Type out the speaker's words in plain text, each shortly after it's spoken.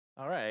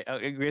All right.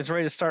 You guys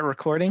ready to start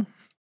recording?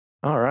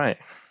 All right.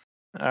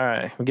 All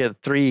right. We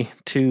get 3,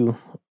 2,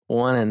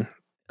 1, and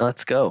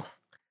let's go.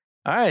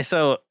 All right.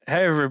 So,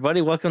 hey,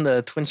 everybody. Welcome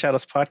to Twin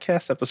Shadows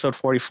Podcast, episode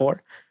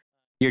 44.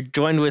 You're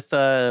joined with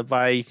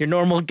by your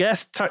normal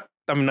guest.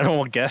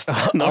 Normal guest.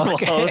 Normal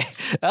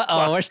host.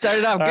 Uh-oh, we're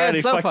starting off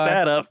good so fucked far.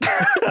 that up.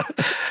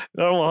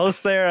 Normal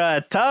host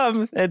there,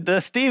 Tom and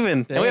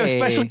Steven. Hey. And we have a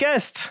special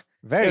guest.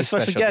 Very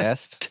special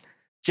guest.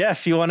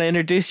 Jeff, you want to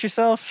introduce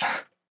yourself?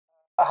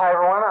 Hi,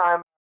 everyone.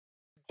 I'm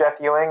Jeff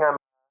Ewing.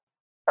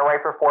 I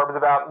write for Forbes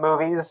about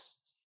movies,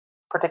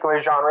 particular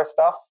genre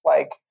stuff,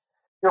 like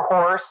your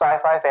horror,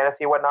 sci-fi,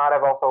 fantasy, whatnot.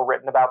 I've also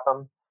written about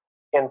them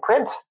in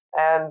print,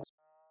 and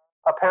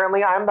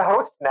apparently I'm the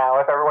host now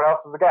if everyone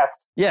else is a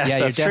guest. Yes, Yeah,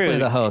 you're that's definitely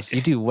true. the host.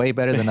 You do way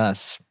better than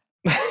us.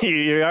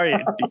 you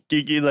already,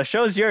 the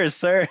show's yours,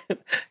 sir.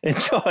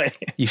 Enjoy.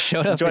 You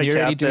showed up Enjoy, and you're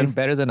already Captain. doing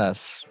better than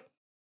us.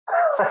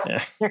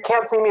 Yeah. You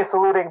can't see me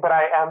saluting, but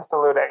I am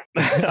saluting.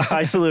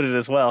 I saluted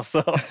as well,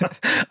 so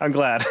I'm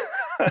glad.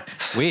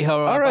 We are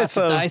All right, about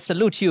so- to die.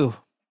 Salute you.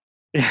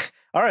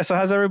 All right, so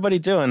how's everybody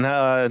doing?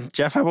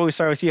 Jeff, how about we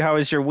start with you? How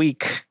was your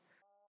week?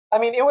 I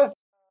mean, it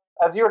was,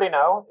 as you already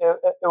know,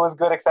 it was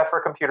good except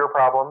for computer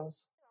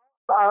problems.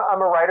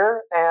 I'm a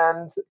writer,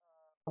 and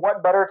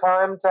what better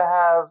time to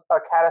have a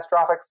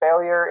catastrophic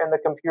failure in the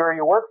computer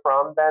you work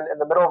from than in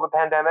the middle of a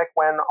pandemic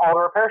when all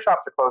the repair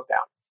shops are closed down?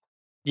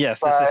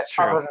 Yes, But this is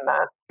true. other than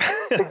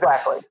that,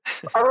 exactly.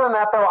 Other than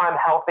that, though, I'm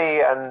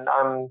healthy and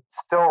I'm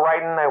still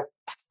writing. I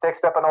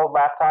fixed up an old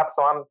laptop,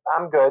 so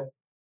I'm good.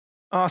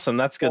 Awesome,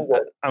 that's good. I'm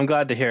good. I'm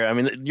glad to hear. I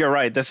mean, you're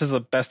right. This is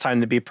the best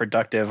time to be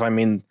productive. I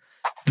mean,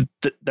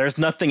 there's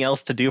nothing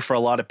else to do for a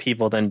lot of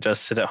people than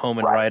just sit at home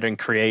and Right. write and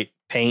create,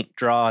 paint,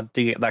 draw,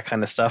 do that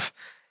kind of stuff.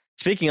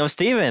 Speaking of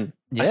Steven,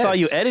 I Yes. saw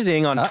you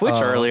editing on Twitch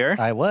Uh-oh. earlier.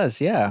 I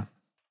was, yeah.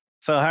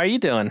 So how are you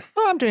doing?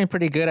 Oh, I'm doing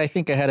pretty good. I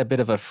think I had a bit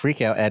of a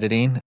freak out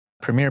editing.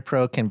 Premiere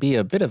Pro can be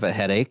a bit of a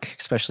headache,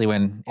 especially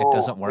when it Oh,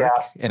 doesn't work,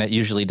 yeah. and it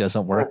usually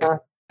doesn't work Mhm.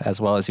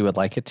 as well as you would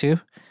like it to.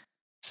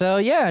 So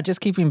yeah,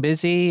 just keeping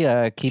busy,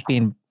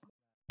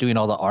 doing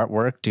all the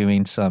artwork,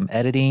 doing some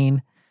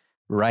editing,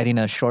 writing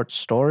a short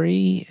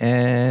story,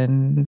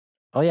 and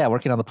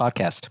working on the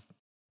podcast.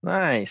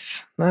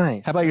 Nice.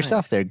 How about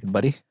yourself there,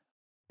 buddy?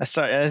 I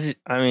started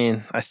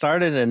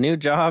a new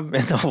job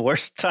in the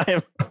worst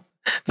time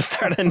to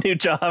start a new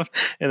job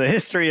in the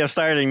history of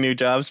starting new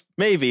jobs.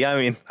 Maybe. I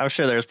mean, I'm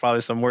sure there's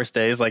probably some worse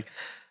days. Like,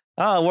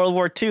 World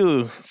War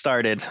II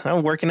started.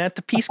 I'm working at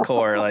the Peace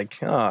Corps. Like,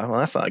 well,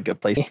 that's not a good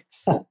place.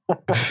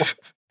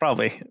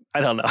 Probably.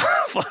 I don't know.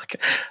 Fuck.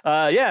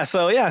 I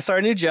started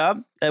a new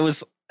job.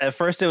 At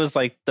first it was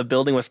like the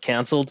building was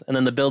canceled, and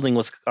then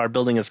our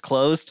building is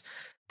closed,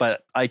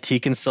 but IT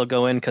can still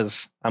go in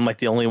because I'm like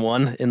the only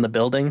one in the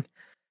building.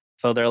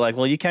 So they're like,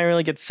 well, you can't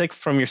really get sick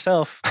from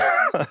yourself.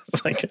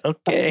 It's like,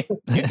 okay,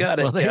 you got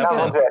it. Well, there you That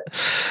go. was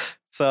it.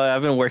 So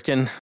I've been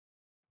working.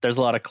 There's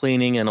a lot of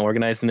cleaning and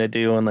organizing to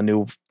do in the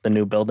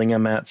new building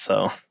I'm at.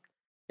 So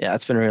yeah,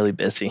 it's been really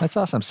busy. That's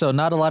awesome. So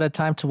not a lot of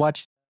time to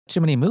watch too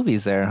many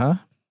movies there, huh?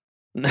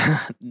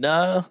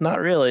 No,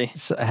 not really.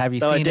 So have you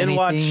So I seen did anything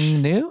watch-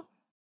 new?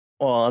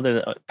 Well, other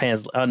than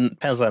Pan's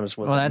Labyrinth was.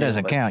 Well, that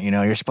doesn't count.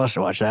 You're supposed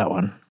to watch that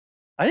one.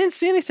 I didn't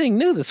see anything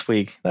new this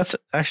week. That's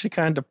actually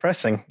kind of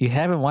depressing. You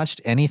haven't watched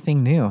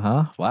anything new,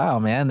 huh? Wow,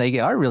 man, they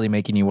are really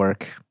making you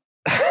work.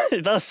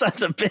 Those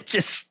sons of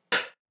bitches.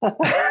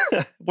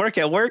 Work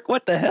at work?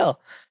 What the hell?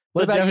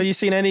 What So, about Jeff, you? have you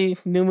seen any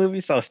new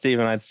movies? Oh,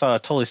 Steven, I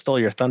totally stole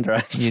your thunder.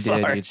 I'm You did.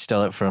 sorry. You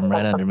stole it from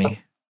right under me.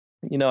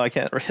 You know, I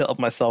can't help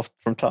myself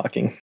from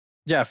talking.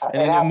 Jeff,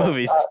 any It new happens.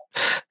 movies?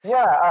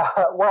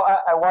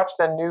 I watched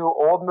a new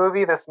old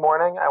movie this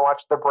morning. I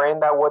watched The Brain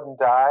That Wouldn't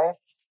Die.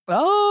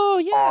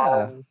 Oh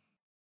yeah.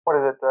 What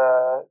is it?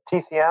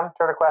 TCM,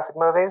 Turner Classic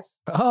Movies.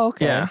 Oh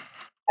okay. Yeah.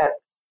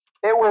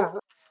 It was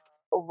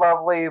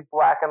lovely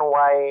black and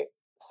white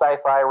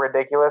sci-fi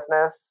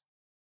ridiculousness.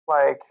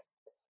 Like,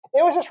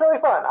 it was just really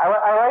fun.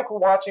 I like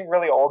watching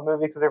really old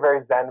movies because they're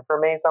very zen for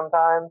me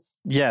sometimes.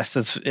 Yes,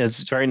 it's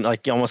very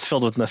like almost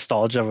filled with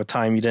nostalgia of a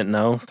time you didn't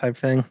know type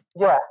thing.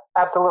 Yeah,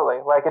 absolutely.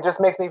 Like, it just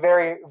makes me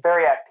very,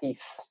 very at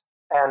peace.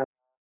 And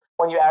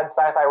when you add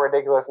sci-fi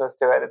ridiculousness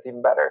to it, it's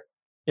even better.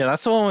 Yeah,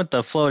 that's the one with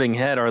the floating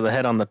head or the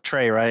head on the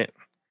tray, right?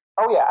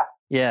 Oh yeah,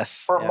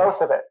 Yes. for yeah.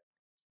 most of it.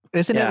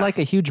 Isn't Yeah. it like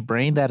a huge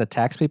brain that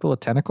attacks people with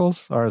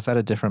tentacles, or is that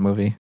a different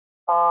movie?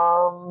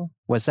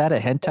 Was that a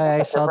hentai I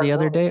That's a saw the different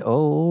other movie. day?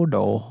 Oh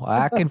no,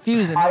 I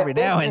confuse them I every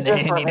think now you and just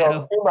then. You revealed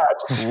know. too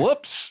much.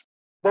 Whoops.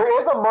 There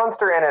is a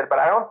monster in it, but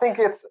I don't think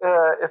it's,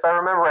 if I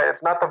remember right,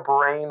 it's not the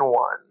brain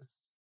one.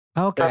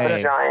 Just a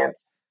Okay. giant.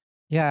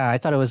 Yeah, I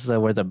thought it was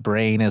where the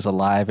brain is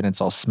alive and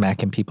it's all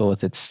smacking people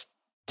with its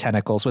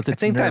tentacles, with I its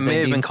think that nerve may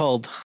have been endings.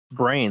 called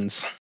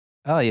Brains.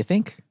 Oh, you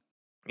think?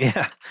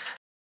 Yeah.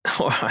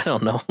 Or I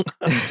don't know.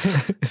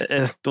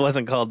 It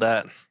wasn't called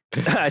that.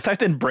 I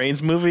typed in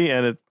Brains movie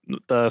and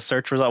the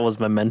search result was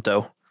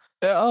Memento.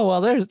 Oh well,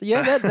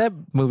 that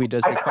movie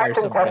does I require typed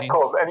in some brains.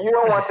 tentacles, and you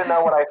don't want to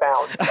know what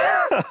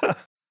I found.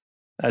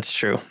 That's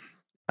true.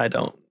 I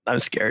don't. I'm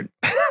scared.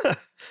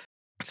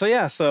 So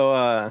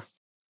yeah,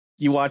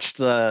 you watched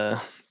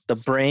the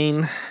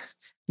Brain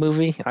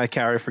movie? I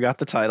already forgot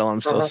the title.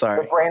 I'm so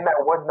sorry. The Brain That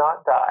Would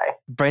Not Die.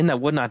 Brain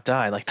That Would Not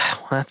Die. Like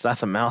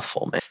that's a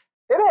mouthful, man.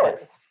 It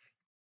is.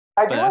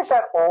 I do like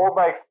that old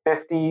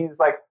 50s,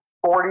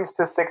 40s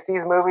to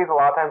 60s movies. A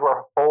lot of times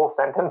were full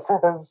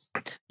sentences.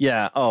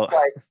 Yeah. Oh.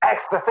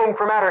 X the thing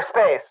from outer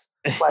space.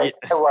 I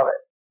love it.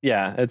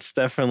 Yeah, it's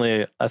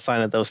definitely a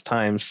sign of those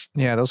times.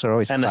 Yeah, those are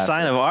always. And classics. the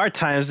sign of our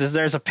times is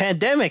there's a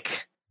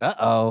pandemic.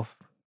 Uh-oh.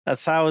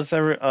 That's how we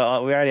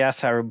already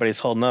asked how everybody's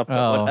holding up.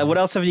 Oh. What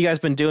else have you guys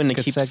been doing to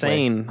Good keep segue.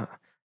 sane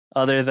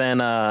other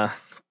than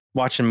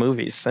watching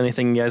movies?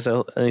 Anything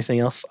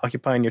else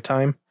occupying your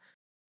time?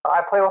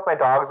 I play with my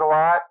dogs a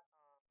lot.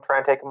 Try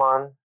and take them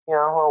on,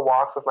 little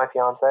walks with my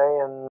fiance.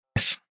 And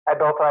I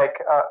built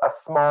a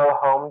small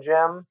home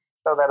gym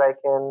so that I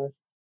can,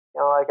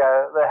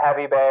 the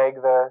heavy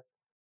bag, the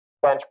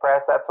bench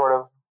press, that sort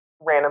of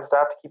random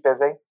stuff to keep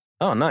busy.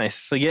 Oh, nice.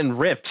 So getting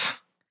ripped.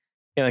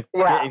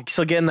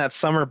 Still getting that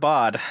summer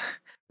bod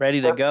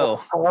ready to go. The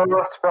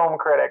slowest film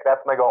critic.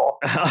 That's my goal.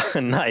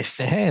 Nice.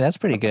 Hey, that's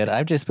pretty good.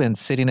 I've just been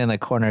sitting in the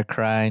corner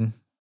crying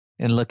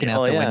and looking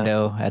out the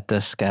window at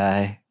the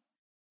sky,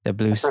 the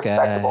blue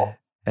sky,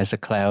 as the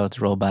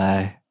clouds roll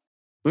by.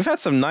 We've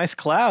had some nice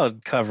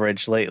cloud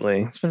coverage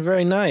lately. It's been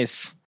very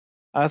nice.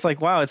 I was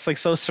like, wow, it's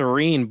so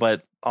serene,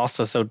 but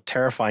also so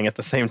terrifying at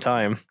the same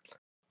time.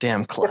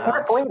 Damn clouds. It's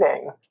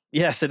misleading.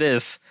 Yes, it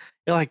is.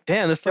 You're like,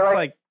 damn, this looks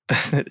like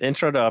the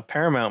intro to a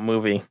Paramount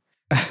movie.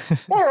 Yeah,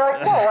 you're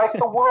like, no,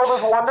 the world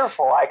is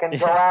wonderful. I can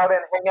go out and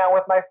hang out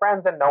with my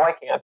friends, and no, I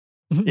can't.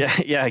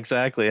 Yeah,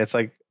 exactly. It's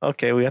like,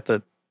 okay, we have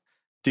to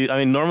do. I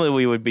mean, normally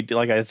we would be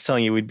like I was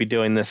telling you, we'd be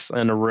doing this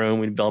in a room.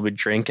 We'd all be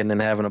drinking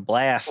and having a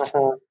blast.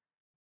 Mm-hmm.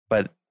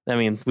 But I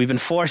mean, we've been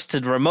forced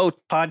to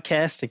remote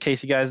podcast in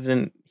case you guys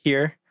didn't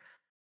hear.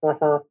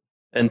 Mm-hmm.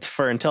 And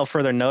until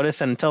further notice,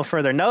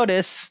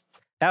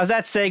 how's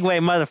that segue,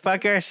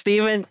 motherfucker,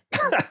 Steven?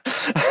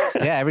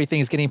 Yeah,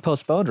 everything's getting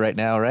postponed right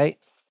now, right?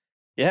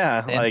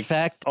 Yeah, in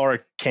fact, or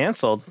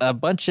canceled. A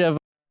bunch of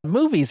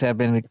movies have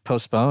been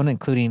postponed,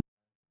 including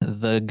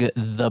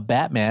the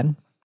Batman.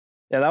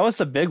 Yeah, that was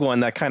the big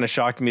one that kind of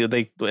shocked me.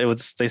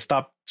 They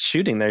stopped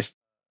shooting. They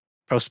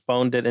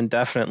postponed it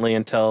indefinitely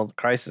until the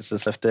crisis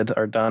is lifted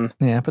or done.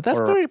 Yeah, but that's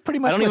pretty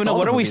much. I don't even know.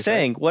 What are we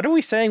saying? Right? What are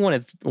we saying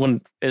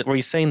were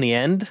you saying the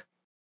end?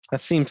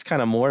 That seems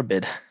kind of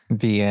morbid.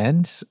 The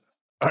end?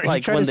 Are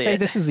you trying to say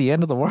this is the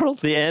end of the world?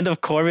 The end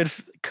of Corbin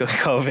Dallas.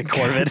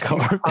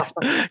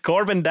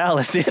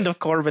 The end of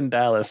Corbin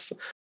Dallas.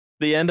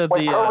 The end of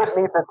Corbin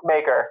meets its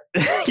maker.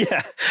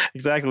 Yeah,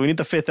 exactly. We need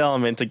the fifth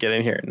element to get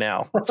in here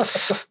now.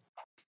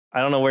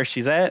 I don't know where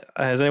she's at.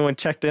 Has anyone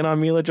checked in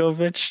on Mila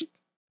Jovovich?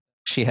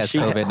 She has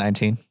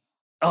COVID-19.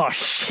 Oh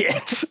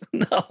shit!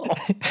 No.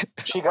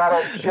 She got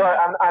it.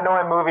 I know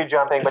I'm movie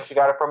jumping, but she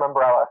got it from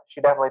Umbrella. She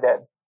definitely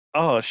did.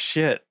 Oh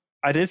shit!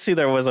 I did see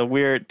there was a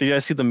weird. Did you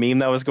guys see the meme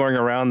that was going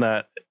around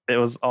that it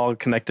was all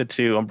connected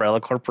to Umbrella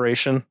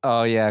Corporation?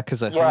 Oh yeah, because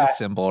the Who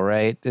symbol,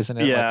 right? Isn't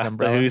it? Yeah, like an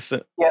umbrella?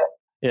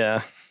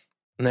 Yeah.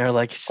 And they're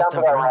like, it's sounds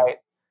about right.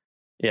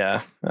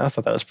 Yeah, I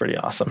thought that was pretty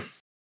awesome.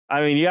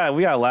 I mean, yeah,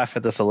 we gotta laugh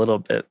at this a little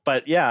bit,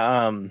 but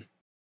yeah,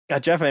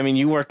 Jeff. I mean,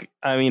 you work.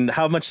 I mean,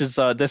 how much is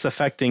this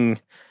affecting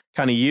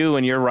kind of you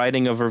and your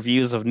writing of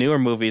reviews of newer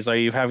movies? Are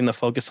you having to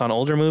focus on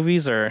older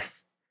movies or?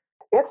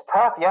 It's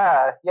tough,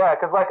 yeah,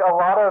 because a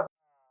lot of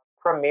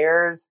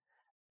premieres,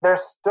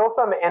 there's still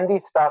some indie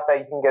stuff that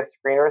you can get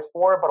screeners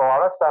for, but a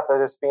lot of stuff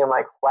is just being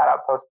flat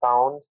out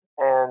postponed,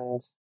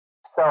 and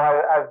so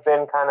I've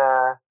been kind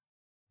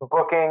of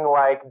booking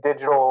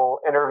digital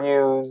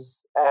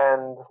interviews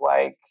and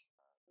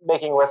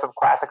making lists of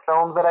classic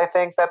films that I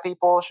think that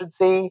people should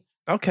see.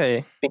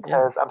 Okay.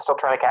 Because I'm still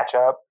trying to catch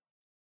up.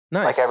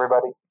 Nice. Like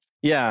everybody.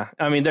 Yeah.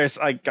 I mean,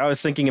 I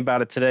was thinking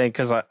about it today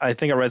because I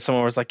think I read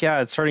someone was like,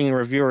 yeah, it's hurting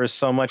reviewers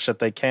so much that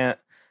they can't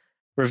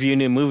review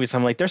new movies.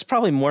 I'm like, there's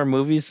probably more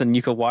movies than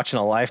you could watch in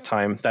a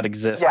lifetime that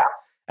exist. Yeah.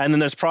 And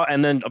then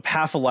and then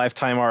half a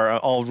lifetime are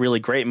all really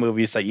great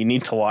movies that you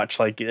need to watch.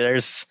 Like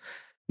there's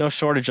no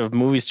shortage of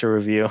movies to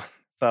review.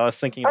 So I was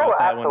thinking about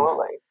that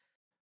absolutely.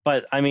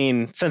 But I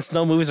mean, since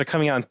no movies are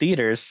coming out in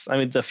theaters, I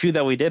mean, the few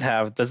that we did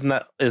have,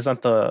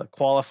 isn't the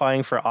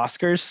qualifying for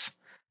Oscars?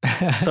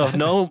 So if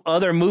no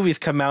other movies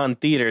come out in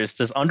theaters,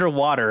 does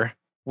Underwater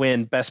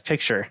win Best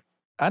Picture?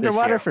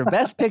 Underwater for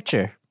Best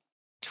Picture,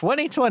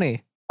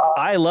 2020.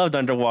 I loved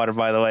Underwater,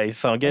 by the way.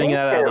 So getting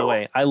that out of the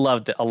way, I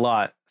loved it a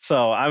lot.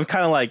 So I'm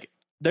kind of like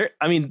there.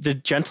 I mean, The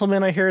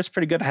Gentleman I hear is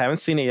pretty good. I haven't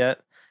seen it yet.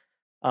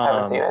 I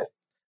haven't seen it,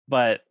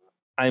 but.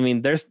 I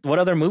mean, what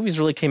other movies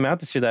really came out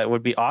this year that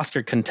would be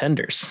Oscar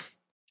contenders?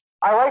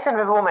 I like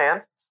Invisible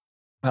Man.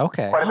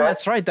 Okay. Oh,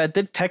 that's right.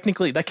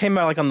 That came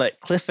out on the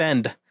cliff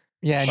end.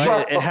 Yeah,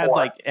 it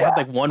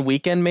had one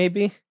weekend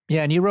maybe.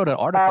 Yeah, and you wrote an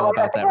article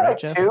about that, right,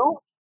 Jeff? Two?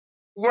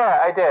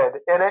 Yeah, I did,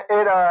 and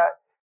it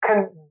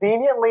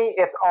conveniently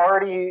it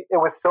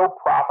was so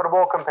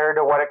profitable compared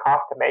to what it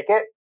cost to make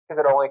it, because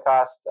it only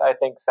cost I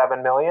think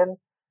 $7 million.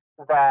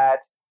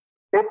 That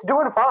it's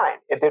doing fine.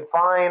 It did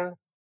fine.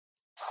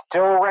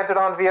 Still rented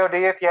on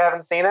VOD if you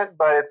haven't seen it,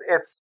 but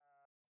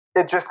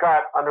it just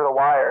got under the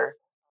wire.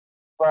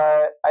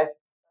 But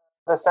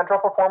the central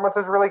performance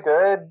was really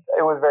good.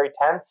 It was very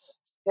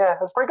tense. Yeah, it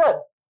was pretty good.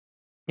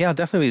 Yeah,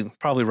 definitely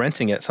probably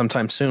renting it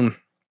sometime soon.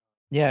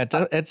 Yeah,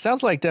 it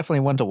sounds like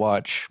definitely one to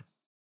watch.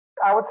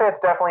 I would say it's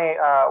definitely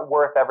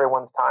worth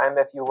everyone's time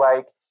if you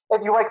like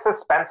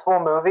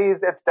suspenseful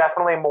movies. It's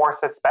definitely more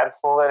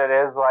suspenseful than it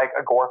is like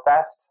a gore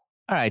fest.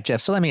 All right,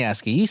 Jeff. So let me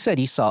ask you. You said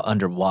you saw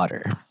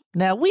Underwater.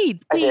 Now we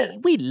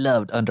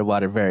loved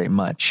Underwater very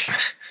much.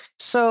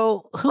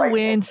 So who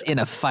wins in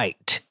a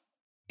fight?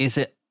 Is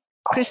it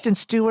Kristen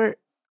Stewart?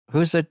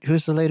 Who's the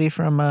lady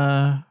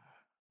from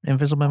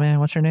Invisible Man?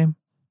 What's her name?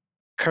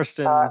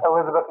 Kirsten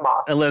Elizabeth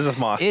Moss. Elizabeth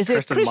Moss. Is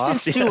it Kristen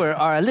Stewart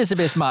or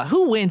Elizabeth Moss?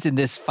 Who wins in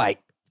this fight?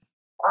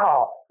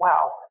 Oh,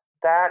 wow.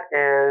 That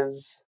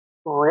is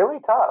really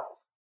tough.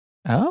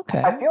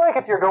 Okay. I feel like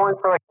if you're going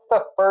for like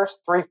the first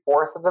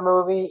 3/4 of the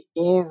movie,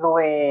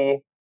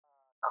 easily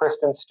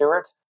Kristen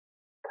Stewart,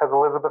 because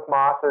Elizabeth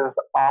Moss is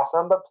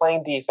awesome, but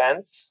playing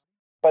defense.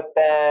 But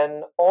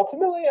then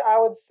ultimately, I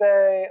would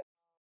say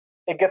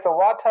it gets a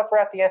lot tougher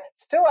at the end.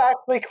 Still,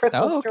 actually,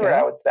 Kristen Stewart,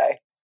 I would say.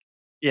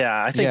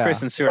 Yeah, I think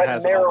Kristen Stewart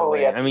has it all the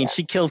way. I mean,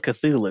 she killed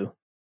Cthulhu.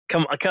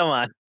 Come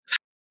on.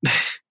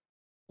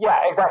 Yeah,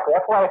 exactly.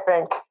 That's why I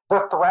think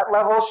the threat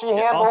level she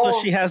handles.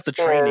 Also, she has the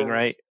training,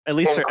 right? At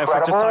least if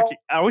we're just talking,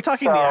 are we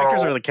talking the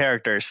actors or the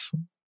characters,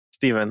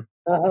 Steven?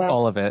 Mm-hmm.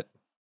 All of it,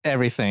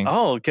 everything.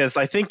 Oh, because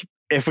I think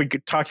if we're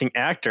talking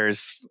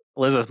actors,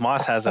 Elizabeth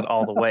Moss has it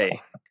all the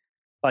way.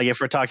 Like if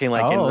we're talking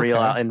like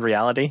in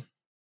reality.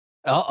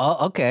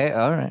 Oh, okay,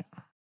 all right.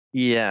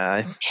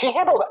 Yeah, she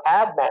handled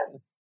Ad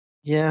Men.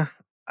 Yeah,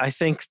 I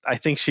think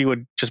she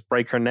would just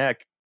break her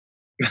neck.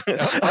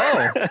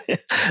 Oh,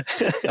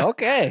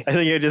 okay. I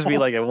think it would just be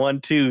like a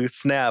 1-2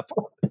 snap.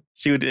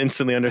 She would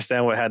instantly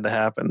understand what had to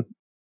happen.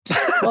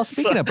 Well,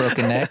 speaking of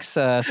broken necks,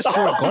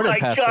 Stuart Gordon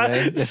passed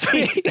away this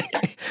week.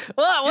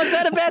 Well, was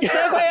that a bad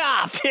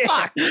segue?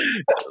 Fuck.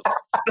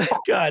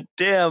 God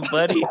damn,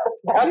 buddy.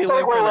 That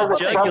segue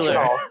was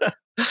exceptional.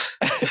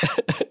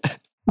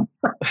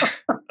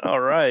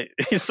 All right.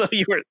 So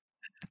you were...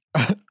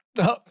 I'm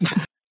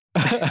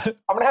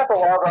going to have to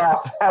log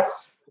off.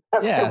 That's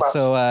too much.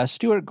 So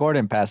Stuart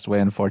Gordon passed away,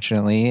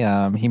 unfortunately.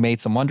 He made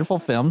some wonderful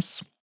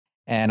films,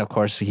 and of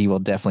course, he will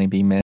definitely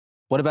be missed.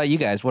 What about you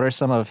guys? What are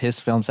some of his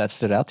films that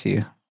stood out to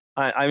you?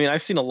 I mean,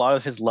 I've seen a lot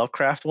of his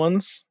Lovecraft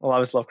ones, a lot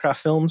of his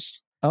Lovecraft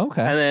films.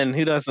 Okay. And then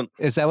who doesn't?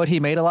 Is that what he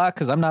made a lot?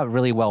 Because I'm not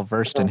really well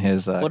versed in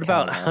his. What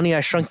about Honey,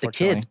 I Shrunk the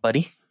Kids,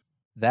 buddy?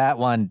 That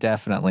one,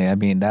 definitely. I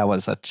mean, that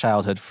was a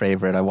childhood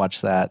favorite. I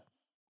watched that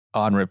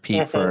on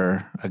repeat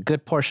for a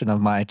good portion of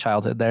my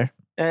childhood there.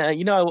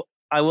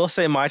 I will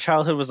say my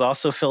childhood was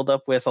also filled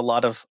up with a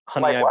lot of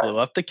Honey, I Blew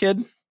Up the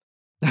Kid.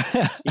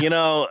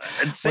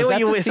 Say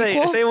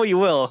what you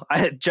will.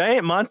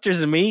 Giant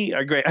Monsters and Me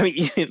are great. I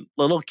mean,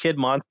 little kid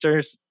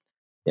monsters.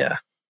 Yeah.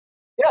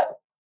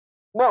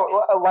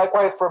 No,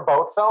 likewise for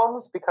both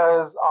films,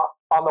 because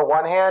on the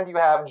one hand, you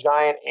have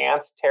giant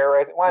ants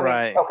terrorizing. Well,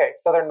 okay,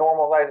 so they're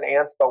normal-sized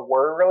ants, but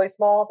were really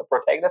small. The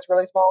protagonist's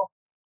really small.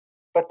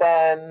 But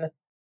then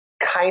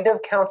kind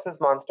of counts as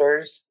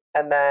monsters.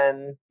 And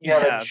then you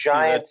have a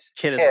giant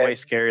kid is way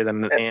scarier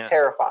than an ant. It's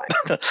terrifying.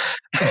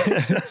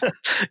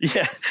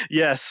 Yeah.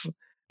 Yes.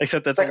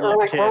 Except that's like a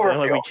little early kid.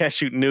 Cloverfield. We can't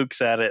shoot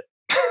nukes at it.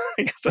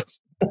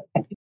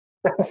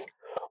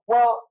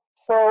 Well,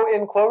 so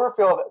in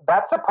Cloverfield,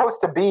 that's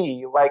supposed to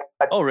be like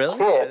a kid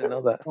I didn't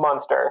know that.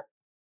 monster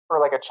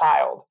or like a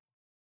child.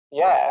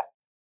 Yeah.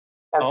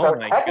 And so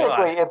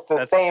technically it's the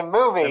same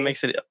movie. That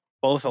makes it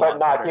both but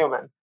not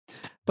human.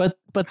 But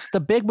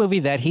the big movie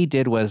that he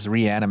did was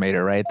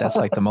Reanimator, right? That's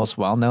like the most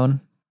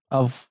well-known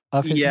of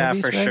his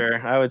movies, for right?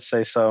 sure. I would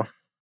say so.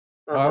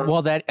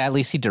 Well, that at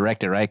least he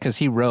directed, right? Because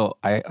he wrote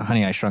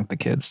Honey, I Shrunk the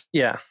Kids.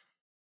 Yeah,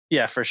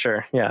 for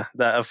sure. Yeah,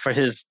 for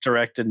his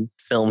directed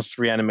films,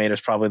 Reanimator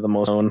is probably the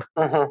most known.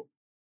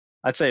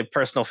 I'd say a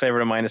personal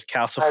favorite of mine is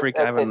Castle Freak.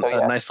 I have a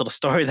nice little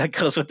story that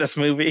goes with this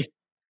movie.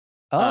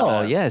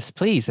 Oh, yes,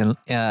 please. And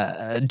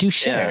do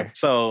share. Yeah,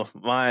 so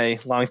my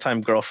longtime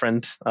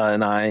girlfriend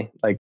and I,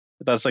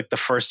 that's like the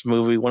first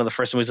movie, one of the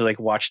first movies we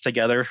watched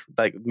together,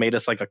 made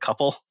us like a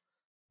couple.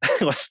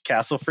 It was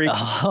Castle Freak.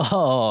 Oh,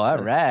 all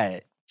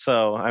right.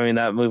 So, I mean,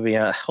 that movie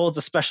holds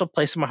a special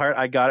place in my heart.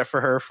 I got it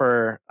for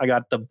her I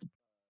got the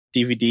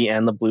DVD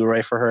and the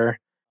Blu-ray for her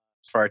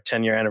for our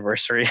 10-year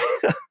anniversary.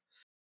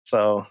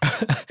 So,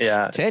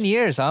 yeah. 10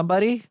 years, huh,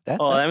 buddy? That's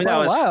that was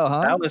a while,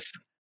 huh?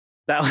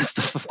 That was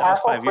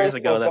 5 years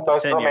ago. That the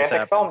most 10 years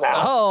romantic film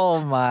now.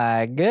 Oh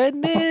my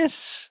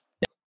goodness!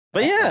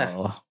 But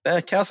yeah,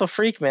 that Castle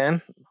Freak,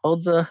 man,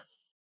 holds a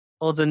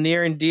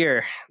near and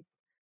dear.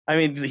 I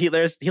mean, he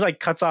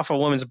cuts off a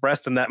woman's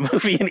breast in that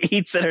movie and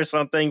eats it or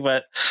something.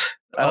 But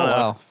I don't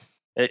know.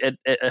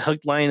 It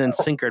hooked, line, and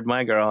sinkered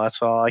my girl.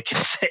 That's all I can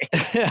say.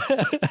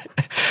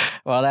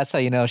 Well, that's how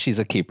you know she's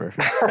a keeper.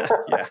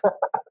 Yeah.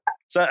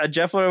 So,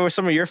 Jeff, what were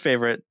some of your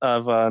favorite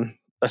of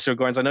Stuart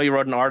Gordon's? I know you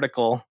wrote an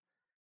article.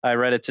 I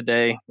read it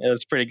today. It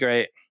was pretty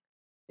great.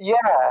 Yeah.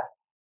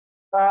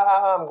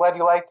 I'm glad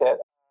you liked it.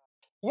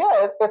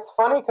 Yeah, it's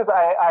funny because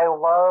I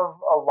love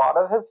a lot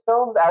of his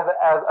films. As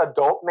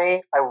adult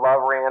me, I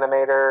love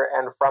Reanimator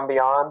and From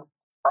Beyond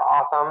are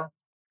awesome.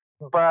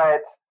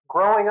 But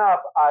growing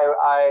up,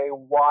 I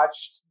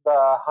watched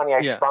the Honey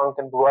I Shrunk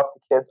and Blew Up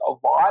the Kids a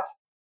lot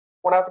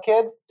when I was a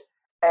kid,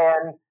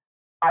 and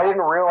I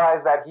didn't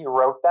realize that he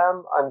wrote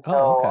them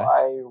until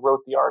I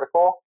wrote the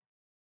article.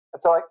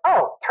 And so, like,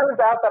 turns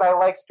out that I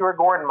like Stuart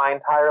Gordon my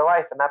entire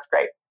life, and that's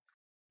great.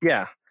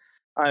 Yeah,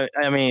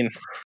 I mean,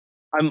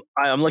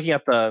 I'm looking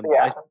at the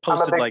I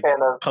posted like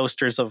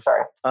posters of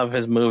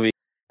his movie,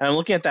 and I'm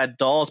looking at that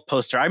Dolls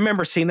poster. I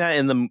remember seeing that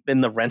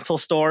in the rental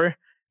store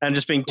and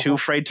just being too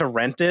afraid to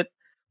rent it,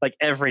 like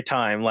every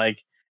time.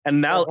 Like,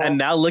 and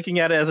now looking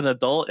at it as an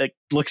adult, it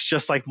looks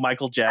just like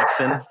Michael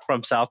Jackson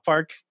from South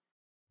Park.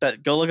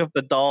 Go look up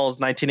the Dolls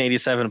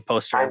 1987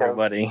 poster,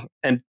 everybody,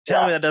 and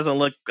tell me that doesn't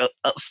look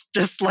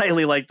just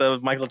slightly like the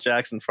Michael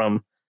Jackson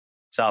from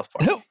South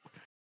Park.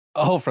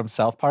 Oh, from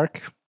South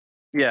Park?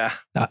 Yeah.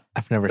 No,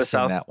 I've never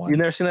seen that one. You've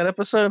never seen that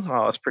episode?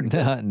 Oh, it's pretty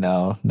good.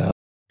 No. But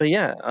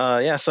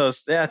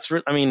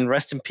I mean,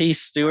 rest in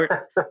peace,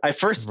 Stuart. I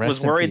first was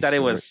worried that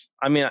it was,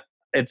 I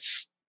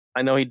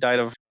know he died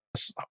of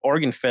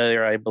organ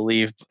failure, I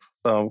believe.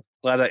 So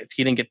glad that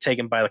he didn't get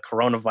taken by the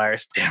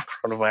coronavirus. Damn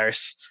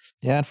coronavirus.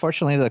 Yeah,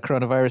 unfortunately, the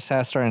coronavirus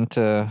has started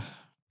to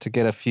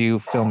get a few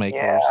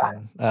filmmakers.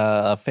 And,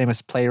 a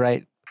famous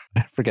playwright,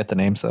 I forget the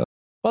name. So,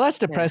 well, that's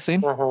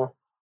depressing.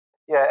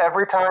 Yeah,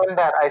 every time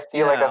that I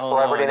see like a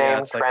celebrity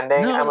name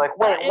trending, I'm like,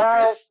 wait,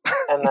 what?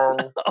 And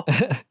then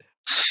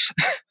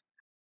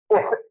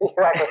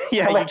exactly.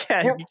 Yeah, like,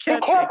 you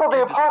can't cancel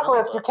the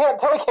apocalypse. You can't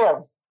take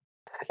him.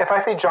 If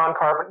I see John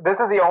Carpenter, this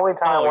is the only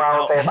time where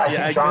I'll say if I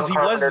see John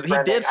Carpenter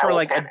he did for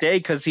like a day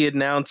because he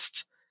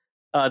announced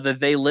the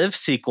They Live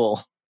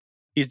sequel.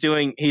 He's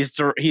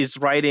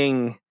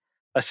writing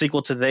a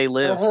sequel to They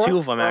Live, 2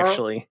 of them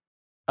actually.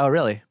 Oh,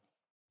 really?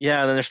 Yeah,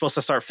 and then they're supposed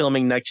to start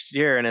filming next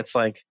year, and it's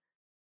like,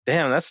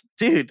 damn, that's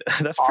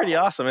pretty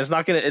awesome. It's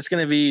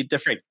gonna be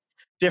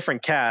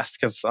different cast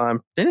because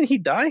didn't he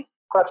die?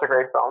 That's a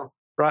great film.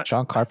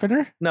 John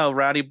Carpenter? No,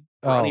 Roddy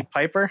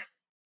Piper.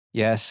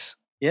 Yes.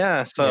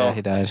 Yeah. So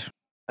he died.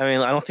 I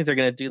mean, I don't think they're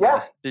gonna do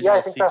the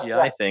digital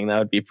CGI thing. That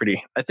would be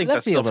pretty. I think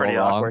that's still pretty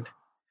awkward.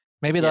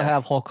 Maybe they'll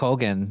have Hulk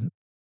Hogan.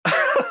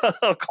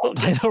 Hulk Hogan.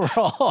 Play the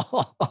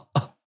role.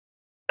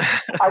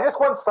 I just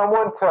want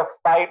someone to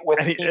fight with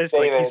Keith David.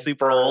 Like he's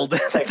super old,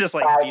 like just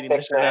like beating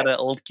the shit out of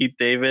old Keith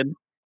David.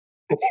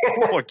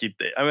 Poor Keith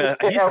David. I mean,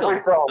 he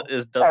still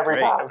does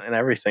great and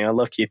everything. I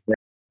love Keith David.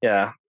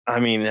 Yeah,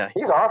 I mean,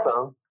 he's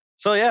awesome.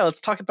 So yeah,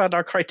 let's talk about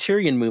our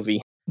Criterion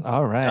movie.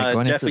 All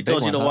right, Jeff, we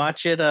told you to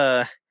watch it.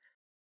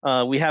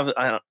 We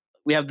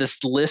have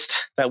this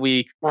list that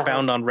we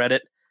found on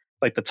Reddit,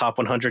 like the top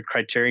 100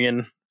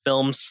 Criterion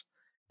films,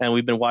 and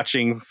we've been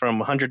watching from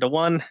 100 to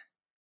 1,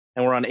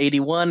 and we're on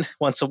 81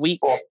 once a week.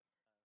 Cool.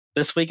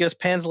 This week is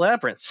Pan's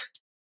Labyrinth,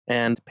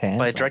 and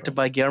directed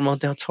by Guillermo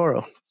del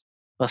Toro.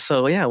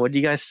 So yeah, what do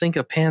you guys think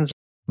of Pan's?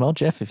 Well,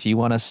 Jeff, if you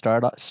want to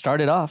start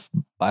it off,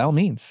 by all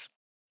means.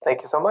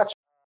 Thank you so much.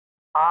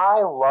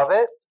 I love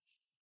it.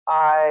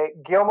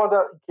 Guillermo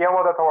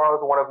del Toro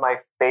is one of my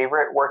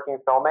favorite working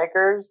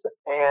filmmakers,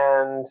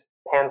 and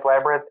Pan's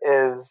Labyrinth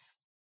is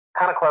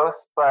kind of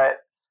close, but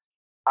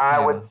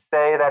I would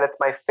say that it's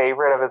my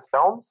favorite of his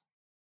films.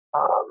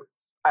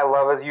 I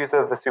love his use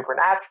of the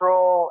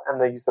supernatural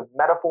and the use of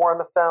metaphor in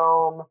the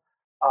film.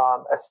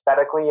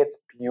 Aesthetically, it's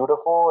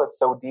beautiful. It's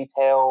so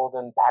detailed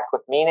and packed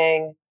with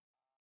meaning.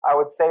 I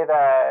would say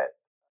that.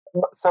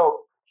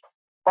 So,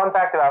 fun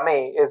fact about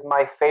me is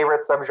my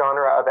favorite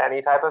subgenre of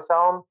any type of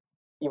film,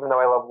 even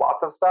though I love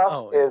lots of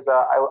stuff, is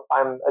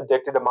I'm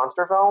addicted to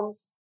monster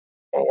films,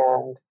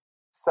 and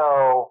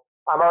so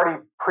I'm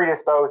already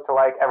predisposed to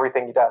like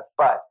everything he does.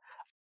 But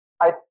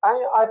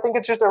I think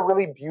it's just a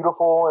really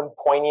beautiful and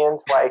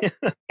poignant, like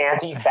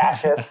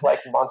anti-fascist, like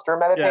monster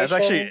meditation. Yeah, it's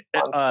actually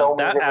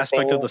that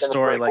aspect of the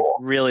story, like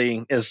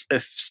really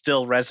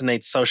still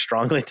resonates so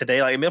strongly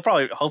today. Like, I mean, it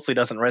probably, hopefully,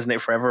 doesn't resonate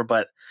forever,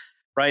 but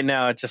right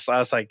now, I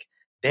was like,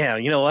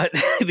 damn, you know what?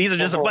 These are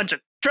just a bunch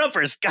of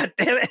Trumpers. God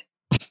damn it!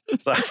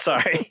 So,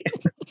 sorry.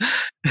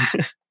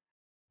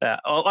 Yeah.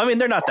 Oh, I mean,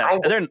 they're not that. I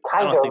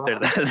don't think they're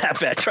that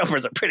bad.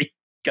 Trumpers are pretty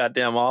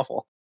goddamn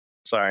awful.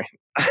 Sorry.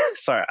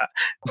 Sorry.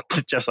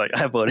 Just like,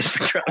 I voted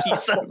for Trump, you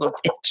son of a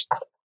bitch.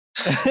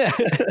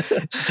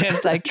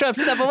 Jim's like, Trump,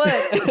 step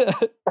away.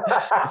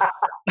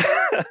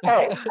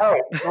 hey,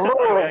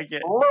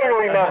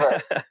 literally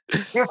never.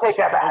 You take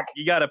that back.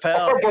 You got a pal.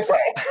 I said good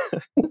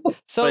day.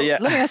 So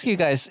let me ask you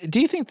guys,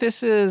 do you think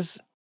this is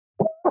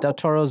Del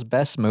Toro's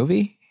best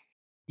movie?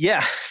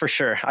 Yeah, for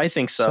sure. I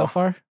think so. So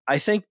far? I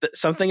think that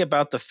something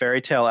about the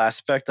fairy tale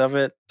aspect of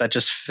it that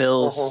just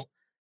feels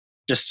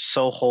just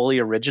so wholly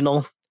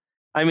original.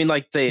 I mean,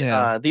 like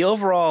the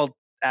overall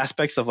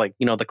aspects of, like,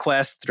 you know, the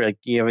quest, like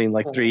giving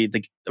like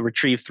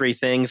retrieve 3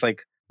 things,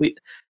 like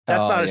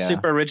that's not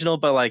super original,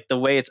 but like the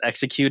way it's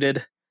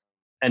executed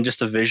and just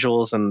the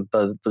visuals and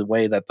the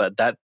way that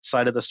that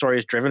side of the story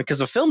is driven, because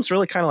the film's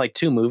really kind of like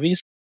 2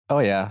 movies. Oh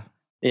yeah.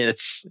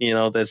 it's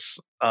this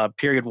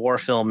period war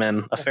film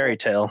and a fairy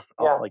tale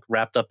all like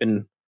wrapped up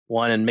in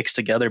one and mixed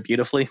together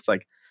beautifully. It's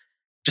like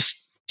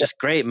just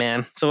great,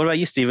 man. So what about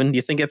you, Steven? Do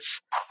you think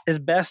it's his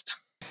best?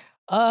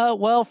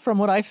 Well, from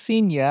what I've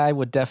seen, yeah, I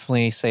would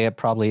definitely say it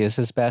probably is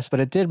his best, but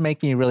it did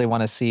make me really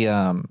want to see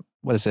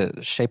what is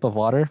it, Shape of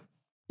Water?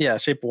 Yeah,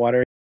 Shape of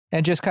Water.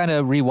 And just kind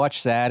of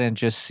rewatch that and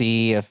just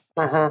see if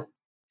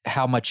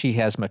how much he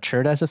has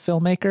matured as a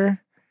filmmaker.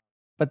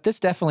 But this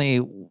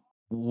definitely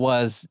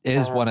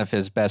is one of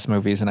his best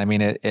movies. And I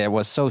mean, it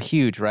was so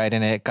huge, right?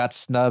 And it got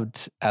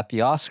snubbed at the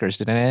Oscars,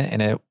 didn't it?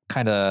 And it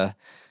kind of,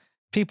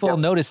 people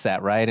noticed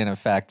that, right? And in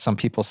fact, some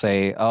people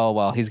say, oh,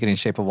 well, he's getting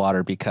Shape of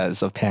Water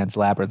because of Pan's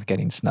Labyrinth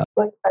getting snubbed.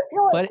 Like, I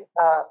feel like,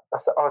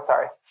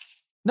 sorry.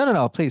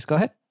 No, please, go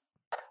ahead.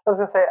 I was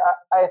going to say,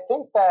 I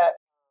think that,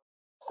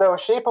 so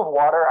Shape of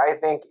Water, I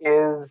think,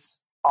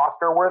 is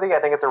Oscar worthy. I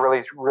think it's a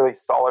really, really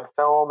solid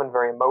film and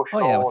very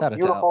emotional and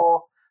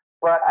beautiful.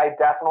 But I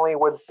definitely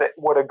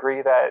would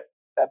agree that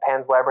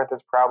Pan's Labyrinth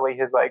is probably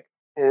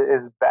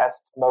his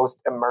best,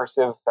 most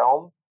immersive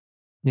film.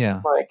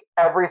 Yeah. Like,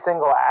 every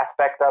single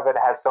aspect of it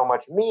has so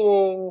much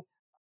meaning.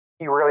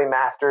 He really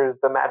masters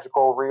the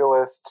magical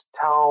realist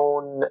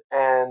tone,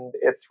 and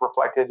it's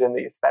reflected in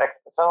the aesthetics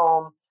of the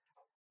film.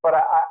 But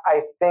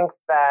I think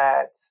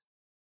that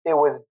it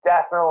was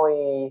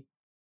definitely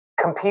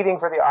competing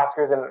for the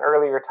Oscars in an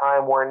earlier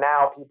time where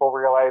now people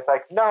realize,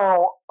 like,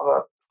 no,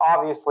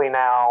 obviously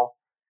now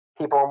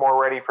people are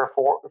more ready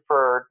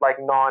for like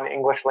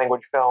non-English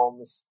language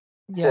films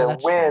to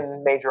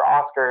win major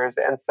Oscars.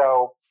 And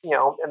so, in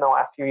the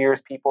last few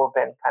years, people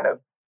have been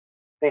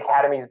the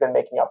Academy's been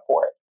making up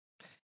for it.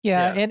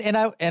 Yeah. And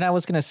I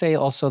was going to say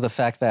also the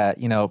fact that,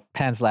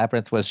 Pan's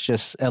Labyrinth was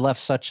it left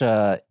such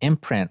a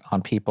imprint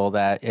on people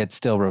that it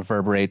still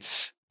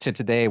reverberates to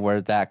today,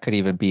 where that could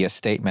even be a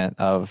statement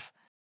of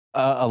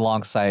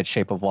alongside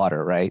Shape of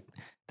Water, right?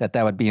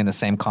 That would be in the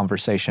same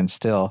conversation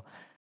still.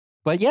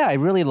 But yeah, I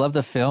really love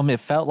the film. It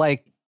felt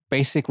like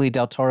basically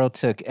Del Toro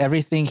took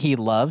everything he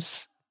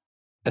loves,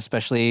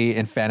 especially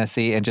in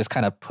fantasy, and just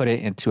kind of put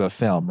it into a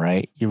film,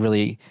 right? You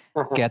really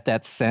get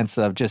that sense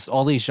of just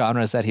all these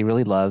genres that he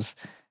really loves,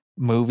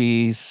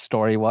 movies,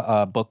 story,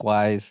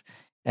 book-wise,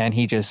 and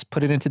he just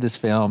put it into this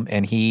film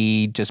and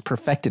he just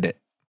perfected it.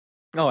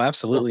 Oh,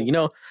 absolutely.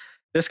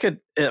 This could,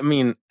 I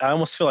mean, I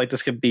almost feel like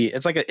this could be,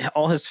 it's like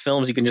all his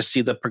films, you can just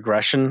see the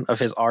progression of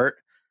his art,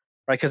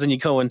 right? Because then you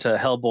go into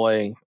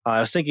Hellboy.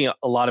 I was thinking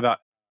a lot about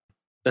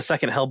the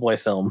second Hellboy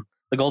film,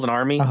 The Golden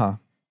Army. Yeah.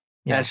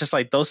 And it's just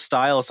like those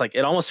styles, like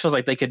it almost feels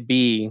like they could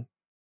be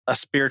a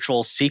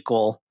spiritual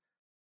sequel,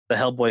 the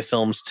Hellboy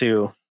films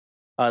too.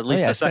 At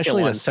least the second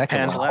one.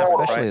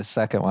 Especially the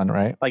second one,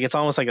 right? Like it's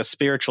almost like a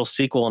spiritual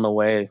sequel in a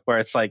way where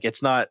it's like,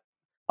 it's not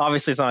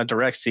a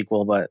direct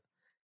sequel, but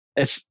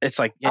it's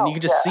like, and you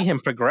can just see him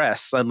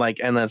progress, and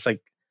it's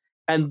like,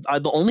 and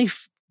the only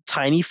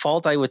tiny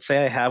fault I would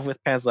say I have with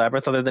Pan's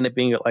Labyrinth, other than it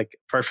being like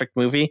a perfect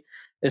movie,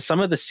 is some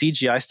of the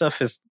CGI stuff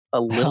is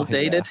a little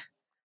dated.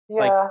 Yeah.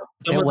 Like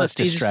it was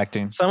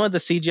distracting. Some of the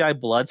CGI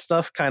blood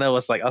stuff kind of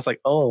was like, I was like,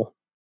 oh.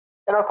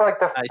 And also, like,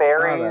 the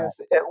fairies,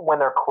 when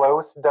they're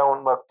close,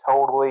 don't look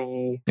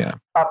totally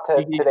up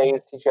to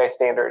today's CGI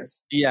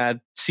standards. Yeah,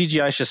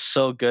 CGI is just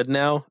so good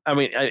now. I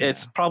mean,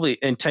 it's probably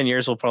in 10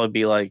 years will probably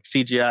be like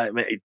CGI.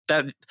 Man,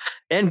 that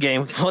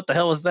Endgame, what the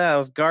hell was that? It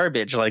was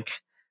garbage. Like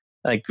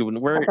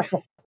we're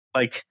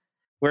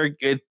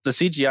the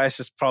CGI is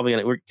just probably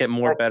gonna get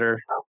more better.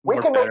 We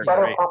can make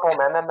better Purple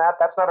Men than that.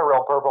 That's not a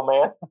real Purple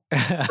Man.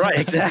 Right,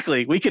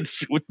 exactly. We could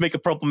make a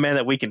Purple Man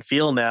that we can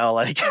feel now.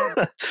 Like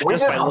we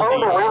just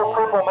cloned a real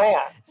Purple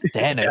Man.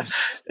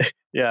 Thanos.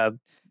 Yeah,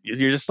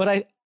 you're just.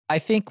 But I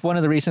think one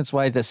of the reasons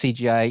why the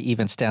CGI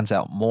even stands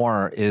out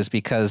more is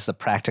because the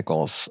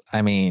practicals.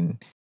 I mean,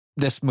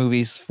 this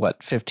movie's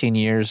 15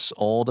 years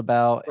old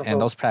about, and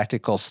those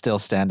practicals still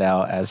stand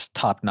out as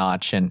top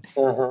notch. And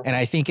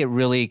I think it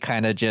really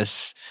kind of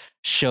just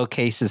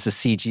showcases the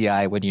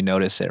CGI when you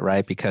notice it,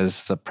 right?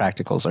 Because the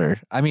practicals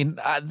are, I mean,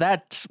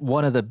 that's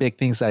one of the big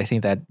things that I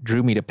think that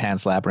drew me to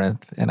Pan's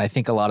Labyrinth. And I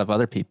think a lot of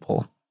other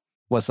people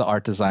was the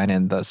art design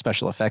and the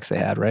special effects they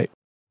had, right?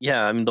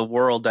 Yeah. I mean, the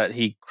world that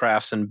he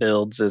crafts and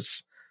builds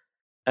is,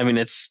 I mean,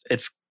 it's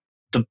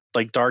the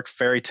like dark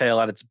fairy tale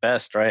at its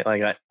best, right?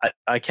 Like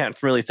I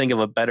can't really think of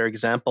a better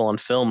example on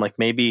film. Like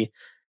maybe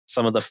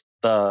some of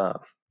the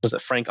was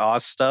it Frank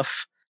Oz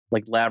stuff,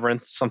 like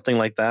Labyrinth, something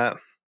like that.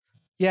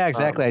 Yeah,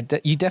 exactly.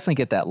 You definitely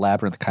get that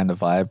Labyrinth kind of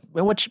vibe,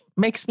 which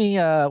makes me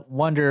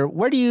wonder,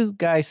 where do you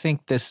guys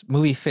think this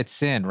movie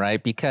fits in,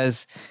 right?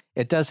 Because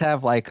it does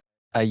have like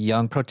a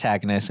young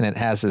protagonist and it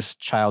has this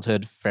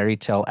childhood fairy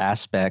tale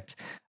aspect,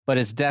 but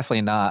it's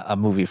definitely not a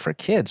movie for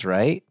kids,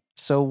 right?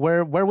 So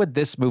where would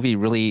this movie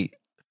really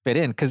fit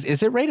in? Because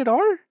is it rated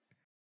R?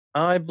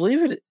 I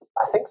believe it.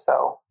 I think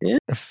so. Yeah.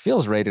 It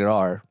feels rated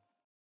R.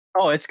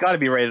 Oh, it's got to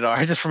be rated R.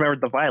 I just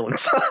remembered the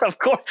violence. Of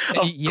course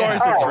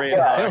it's rated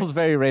R. It feels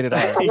very rated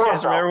R. You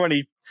guys remember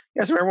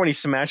when he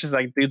smashes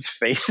that dude's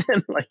face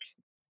in? Like,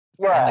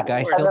 yeah, and the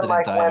guy still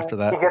didn't die after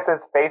that. He gets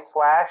his face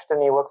slashed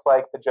and he looks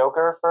like the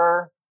Joker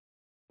for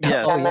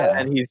Yes, Oh yeah.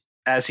 and he's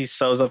as he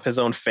sews up his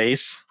own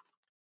face.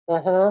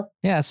 Mm-hmm.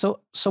 Yeah. So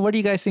where do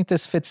you guys think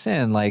this fits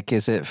in? Like,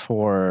 is it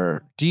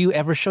for? Do you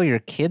ever show your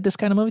kid this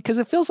kind of movie? Because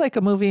it feels like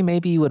a movie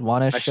maybe you would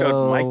want to I show.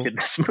 showed my kid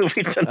this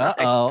movie tonight.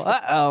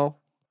 Uh-oh.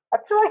 I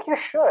feel like you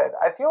should.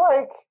 I feel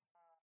like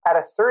at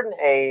a certain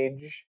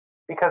age,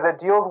 because it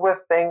deals with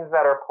things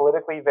that are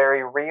politically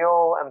very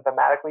real and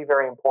thematically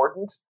very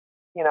important,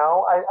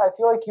 I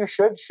feel like you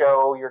should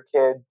show your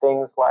kid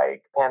things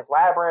like Pan's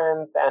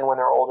Labyrinth and when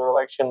they're older,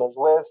 like Schindler's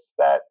List,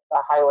 that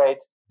highlight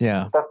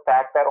Yeah. the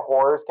fact that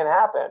horrors can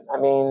happen. I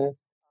mean,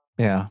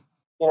 Yeah.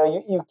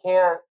 you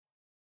can't.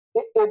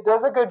 It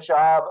does a good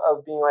job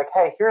of being like,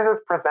 hey, here's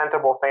this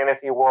presentable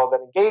fantasy world that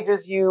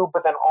engages you,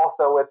 but then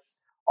also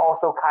it's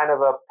also kind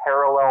of a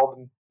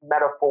paralleled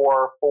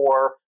metaphor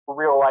for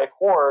real life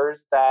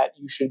horrors that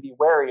you should be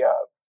wary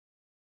of.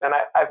 And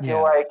I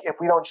feel like if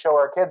we don't show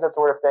our kids that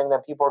sort of thing, then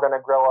people are going to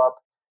grow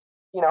up,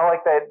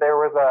 like there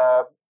was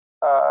a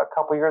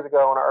couple years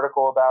ago an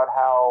article about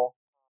how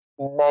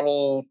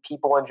many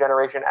people in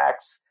Generation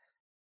X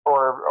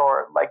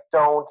or like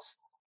don't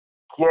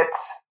get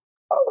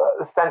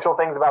essential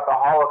things about the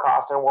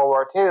Holocaust and World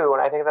War II.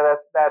 And I think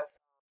that's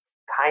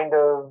kind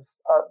of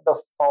the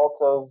fault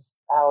of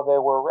how they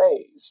were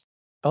raised.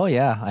 Oh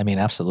yeah. I mean,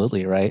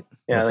 absolutely right.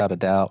 Yeah, Without a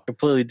doubt.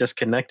 Completely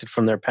disconnected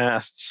from their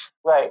pasts.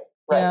 Right.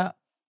 Yeah.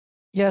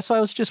 Yeah. So I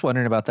was just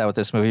wondering about that with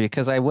this movie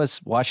because I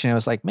was watching it. I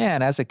was like,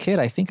 man, as a kid,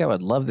 I think I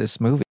would love this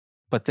movie.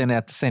 But then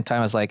at the same time,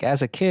 I was like,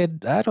 as a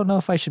kid, I don't know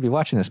if I should be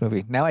watching this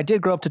movie. Now, I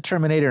did grow up to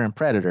Terminator and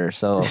Predator,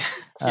 so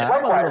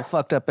I'm a little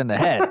fucked up in the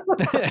head.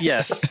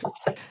 Yes.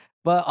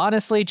 But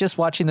honestly, just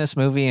watching this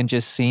movie and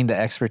just seeing the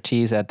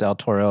expertise that Del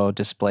Toro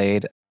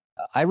displayed,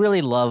 I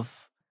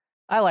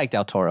like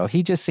Del Toro.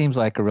 He just seems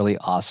like a really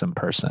awesome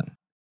person.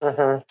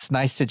 Mm-hmm. It's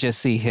nice to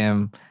just see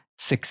him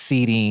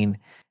succeeding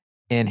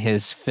in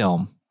his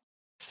film.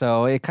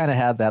 So it kind of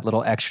had that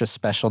little extra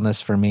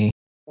specialness for me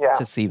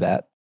to see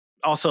that.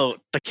 Also,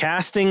 the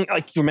casting,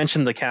 like you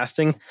mentioned, the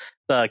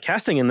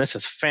casting in this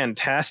is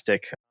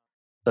fantastic.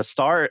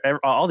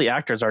 All the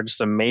actors are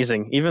just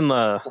amazing. Even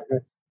the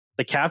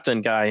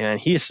captain guy, man,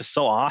 he is just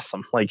so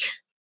awesome.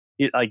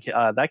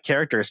 That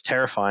character is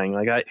terrifying.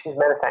 He's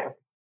menacing.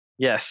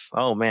 Yes.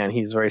 Oh man,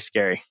 he's very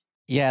scary.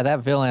 Yeah, that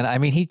villain. I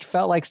mean, he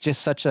felt like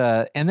just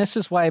and this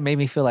is why it made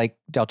me feel like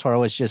Del Toro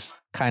was just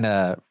kind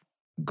of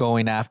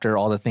going after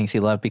all the things he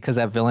loved, because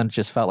that villain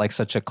just felt like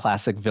such a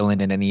classic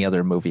villain in any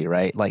other movie,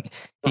 right? Like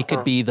he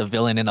could be the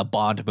villain in a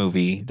Bond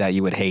movie that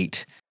you would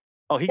hate.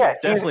 Oh, he could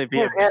definitely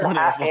be a villain in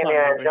half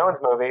Indiana Jones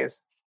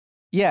movies.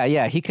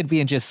 Yeah, he could be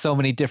in just so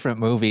many different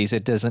movies.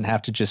 It doesn't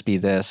have to just be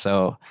this.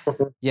 So,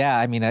 yeah,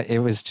 I mean, it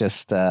was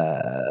just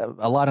a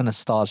lot of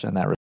nostalgia in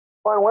that.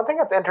 Well, and one thing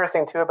that's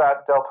interesting too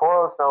about Del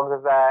Toro's films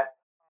is that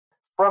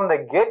from the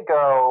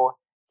get-go,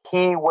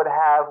 he would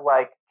have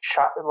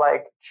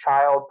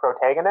child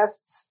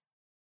protagonists.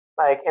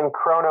 Like in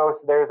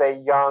Kronos, there's a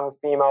young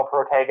female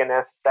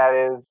protagonist that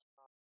is,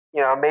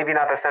 maybe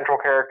not the central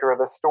character of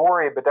the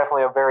story, but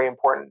definitely a very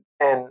important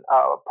and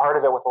part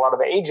of it with a lot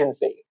of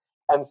agency.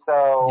 And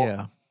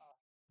so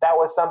that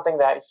was something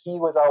that he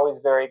was always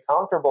very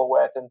comfortable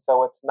with. And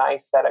so it's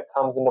nice that it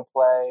comes into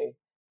play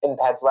in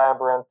Pan's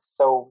Labyrinth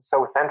so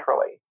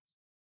centrally.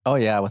 Oh,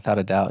 yeah, without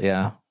a doubt.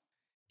 Yeah.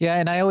 Yeah.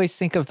 And I always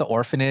think of The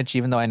Orphanage,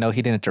 even though I know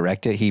he didn't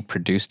direct it, he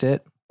produced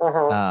it.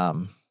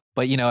 Mm-hmm.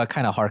 But, it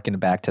kind of harkened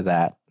back to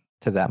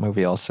that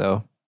movie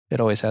also. It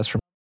always has for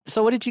me.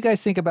 So what did you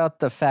guys think about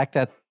the fact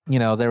that,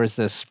 there was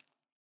this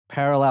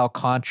parallel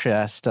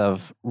contrast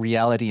of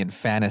reality and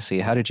fantasy?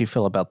 How did you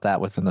feel about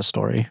that within the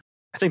story?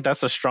 I think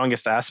that's the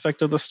strongest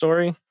aspect of the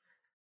story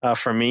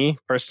for me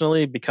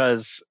personally,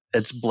 because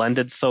it's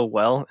blended so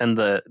well and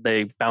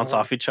they bounce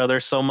off each other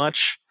so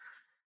much.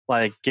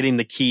 Like getting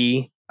the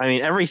key. I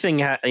mean,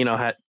 everything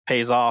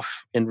pays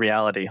off in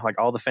reality. Like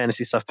all the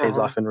fantasy stuff pays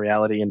off in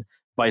reality and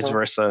vice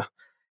versa.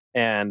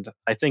 And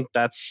I think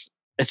that's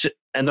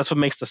what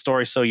makes the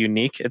story so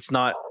unique. It's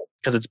not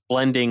because it's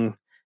blending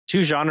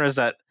two genres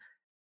that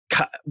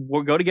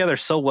will go together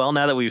so well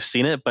now that we've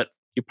seen it, but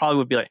you probably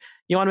would be like,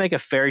 you want to make a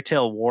fairy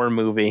tale war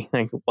movie?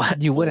 Like,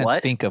 what? You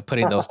wouldn't think of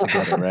putting those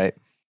together, right?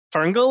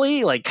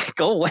 Ferngully? Like,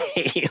 go away.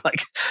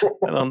 Like,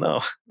 I don't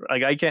know.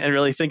 Like, I can't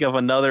really think of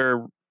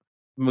another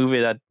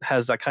movie that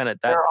has that kind of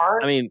that. There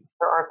aren't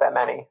that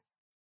many.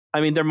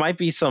 I mean, there might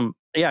be some,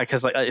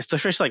 because like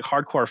especially like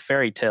hardcore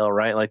fairy tale,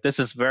 right? Like this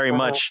is very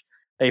much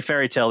a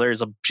fairy tale.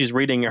 She's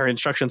reading her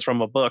instructions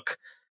from a book.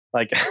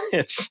 Like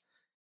it's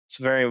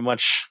very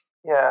much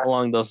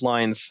along those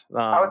lines.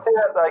 I would say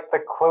that like the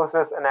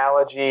closest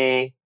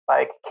analogy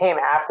came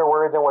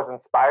afterwards and was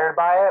inspired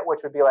by it, which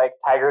would be like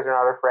Tigers Are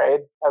Not Afraid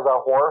as a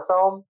horror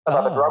film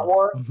about the drug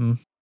war. Mm-hmm.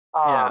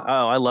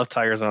 I love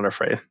Tigers Are Not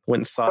Afraid.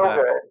 Went and saw so that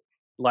good.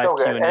 live So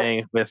good.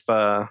 Q&A with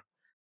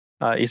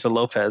Isa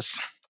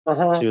Lopez.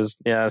 She was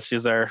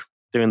there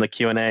doing the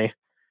Q&A.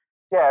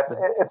 Yeah,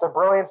 it's a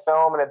brilliant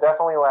film, and it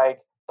definitely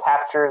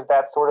captures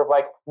that sort of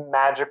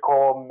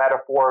magical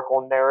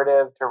metaphorical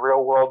narrative to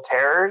real world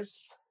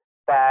terrors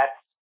that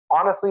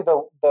honestly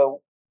the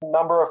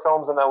number of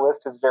films on that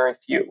list is very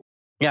few.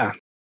 Yeah,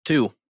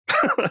 2.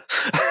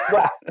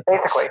 Yeah,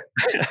 basically.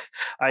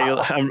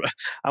 I'm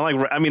like,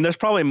 I mean, there's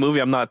probably a movie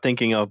I'm not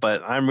thinking of,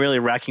 but I'm really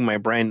racking my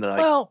brain to like.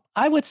 Well,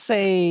 I would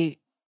say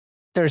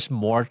there's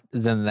more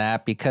than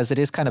that because it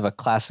is kind of a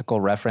classical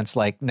reference,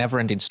 like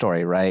Neverending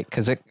Story, right?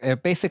 Because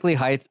it basically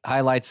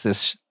highlights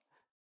this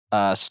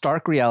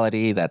stark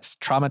reality that's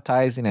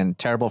traumatizing and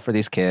terrible for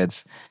these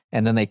kids,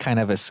 and then they kind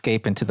of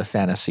escape into the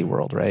fantasy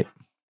world, right?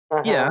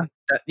 Mhm.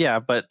 Yeah,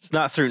 but it's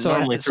not through So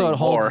normally it through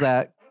holds gore.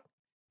 that.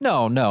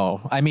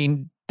 No. I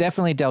mean,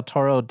 definitely Del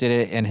Toro did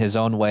it in his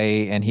own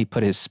way, and he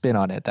put his spin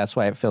on it. That's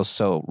why it feels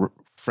so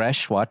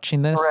fresh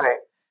watching this. Right.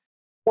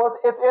 Well,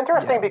 it's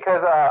interesting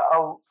because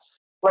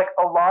like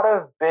a lot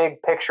of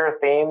big picture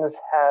themes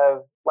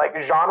have like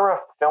genre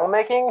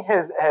filmmaking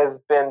has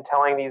been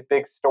telling these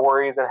big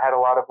stories and had a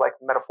lot of like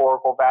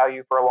metaphorical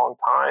value for a long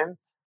time.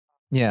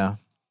 Yeah.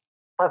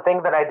 A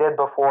thing that I did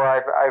before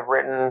I've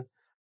written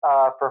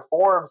for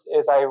Forbes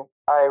is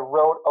I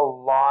wrote a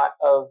lot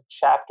of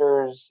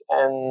chapters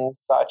and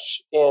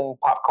such in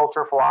pop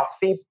culture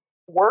philosophy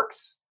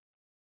works,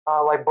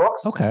 like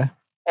books. Okay.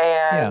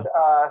 And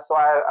so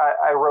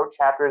I wrote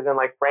chapters in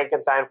like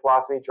Frankenstein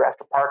philosophy,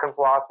 Jurassic Park and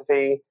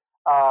philosophy.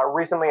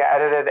 Recently, I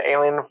edited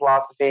Alien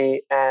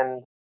philosophy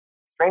and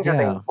Stranger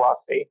Things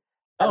philosophy.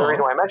 And the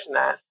reason why I mentioned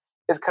that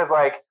is because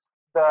like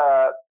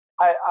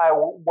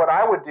what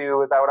I would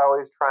do is I would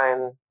always try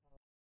and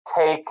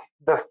take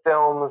the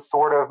film's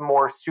sort of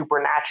more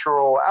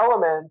supernatural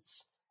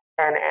elements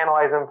and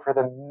analyze them for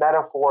the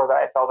metaphor that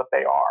I felt that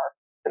they are.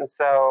 And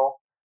so,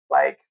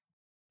 like,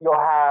 you'll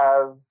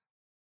have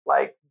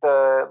like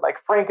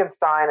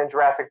Frankenstein and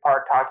Jurassic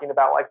Park talking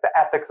about like the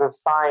ethics of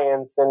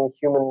science and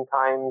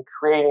humankind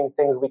creating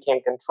things we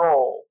can't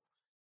control,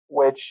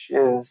 which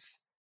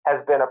has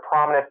been a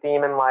prominent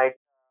theme in like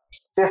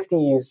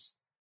 50s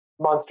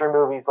monster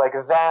movies like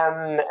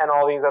Them and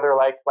all these other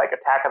like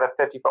Attack of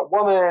the 50-Foot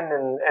Woman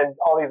and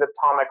all these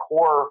atomic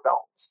horror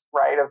films,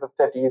 right, of the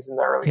 50s and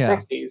the early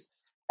 60s.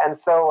 And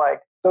so like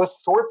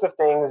those sorts of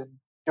things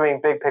doing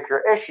big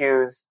picture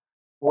issues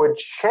would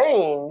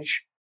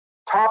change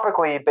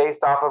topically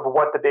based off of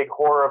what the big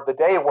horror of the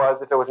day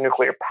was, if it was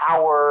nuclear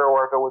power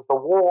or if it was the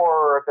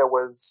war or if it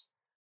was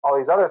all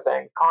these other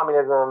things,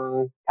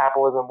 communism,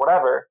 capitalism,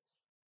 whatever.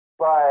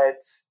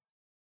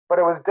 But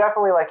it was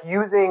definitely like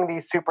using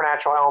these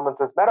supernatural elements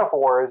as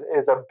metaphors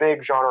is a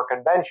big genre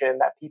convention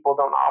that people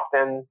don't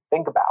often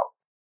think about.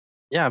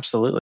 Yeah,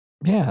 absolutely.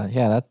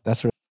 Yeah,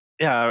 that's really...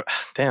 Yeah,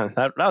 damn,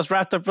 that was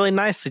wrapped up really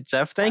nicely,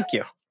 Jeff. Thank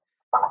you.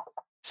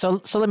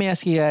 So let me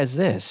ask you guys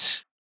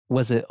this.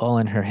 Was it all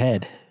in her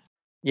head?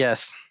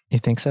 Yes. You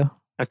think so?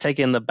 I'm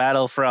taking the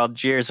Battle for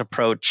Algiers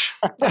approach.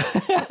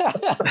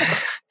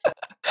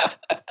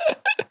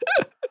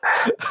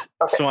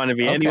 Just want to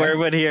be anywhere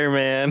but here,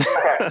 man.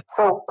 Okay,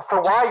 so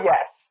why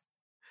yes?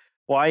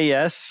 Why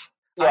yes?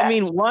 Yeah. I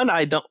mean, one,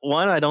 I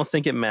don't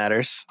think it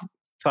matters.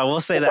 So I will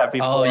say that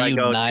before I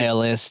go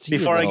nihilist.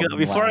 Before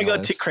I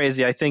go too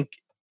crazy. I think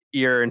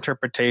your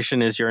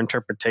interpretation is your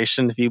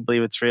interpretation. If you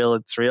believe it's real,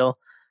 it's real.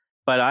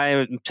 But I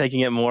am taking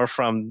it more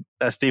from,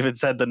 as Steven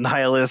said, the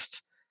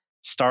nihilist,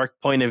 stark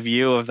point of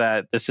view of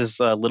that this is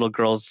a little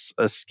girl's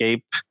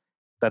escape.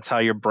 That's how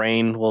your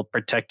brain will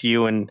protect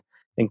you in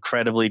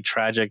incredibly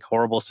tragic,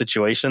 horrible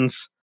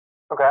situations.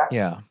 Okay.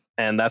 Yeah.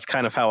 And that's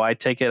kind of how I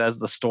take it as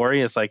the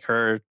story. It's like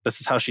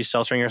this is how she's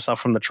sheltering herself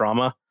from the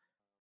trauma.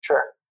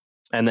 Sure.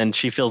 And then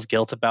she feels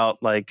guilt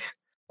about like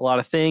a lot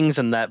of things,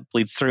 and that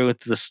bleeds through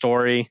into the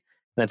story.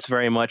 And it's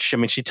very much, I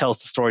mean, she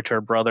tells the story to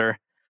her brother.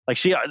 Like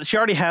she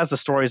already has the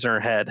stories in her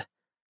head.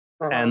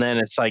 Mm-hmm. And then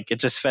it's like, it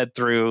just fed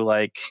through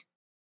like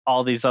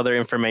all these other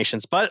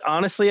informations. But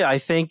honestly, I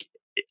think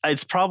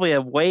it's probably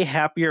a way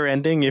happier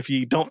ending if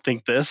you don't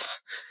think this.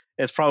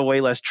 It's probably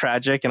way less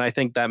tragic. And I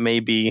think that may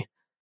be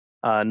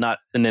not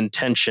an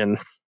intention,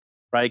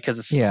 right? Because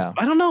it's, I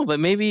don't know, but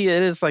maybe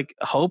it is like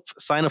hope,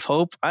 sign of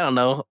hope. I don't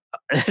know.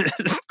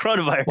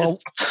 Coronavirus.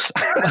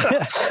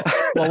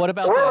 Well, what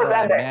about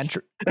that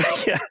mandrake?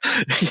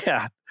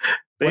 Yeah.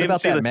 What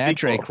about that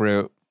mandrake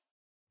root?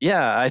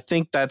 Yeah, I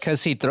think that's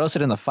because he throws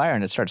it in the fire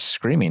and it starts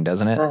screaming,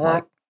 doesn't it? Mm-hmm.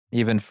 Like,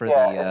 even for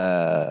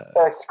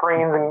it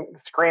screams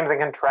and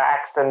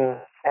contracts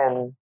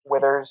and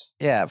withers.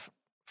 Yeah,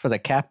 for the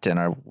captain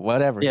or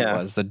whatever he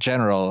was, the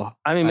general.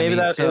 I mean, maybe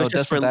that. So it was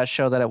just doesn't that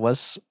show that it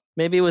was?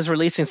 Maybe it was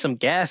releasing some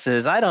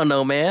gases. I don't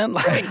know, man.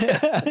 Like,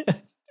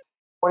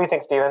 what do you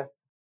think, Steven?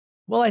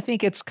 Well, I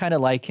think it's kind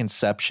of like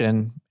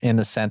Inception in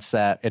the sense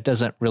that it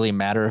doesn't really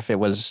matter if it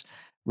was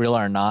real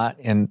or not,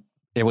 and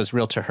it was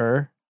real to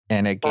her,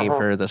 and it gave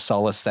her the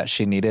solace that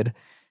she needed.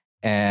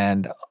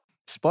 And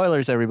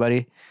spoilers,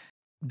 everybody.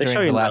 They during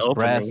show you her last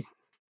breath. opening.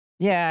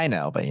 Yeah, I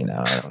know, but I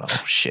don't know.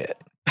 Shit.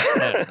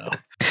 I don't know.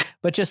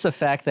 But just the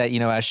fact that,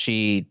 as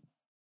she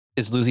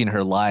is losing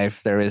her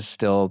life, there is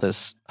still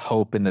this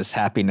hope and this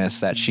happiness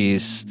that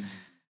she's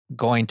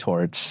going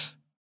towards.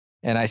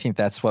 And I think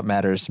that's what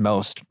matters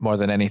most, more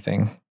than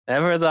anything.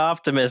 Ever the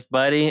optimist,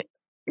 buddy.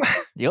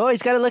 You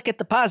always got to look at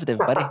the positive,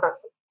 buddy.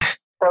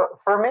 So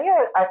for me,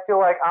 I feel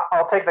like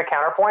I'll take the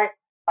counterpoint.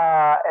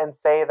 and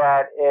say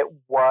that it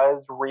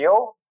was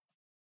real.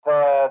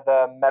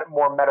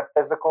 More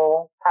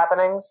metaphysical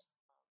happenings.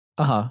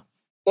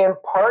 In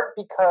part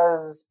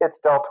because it's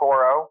Del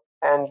Toro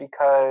and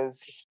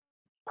because he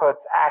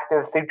puts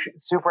active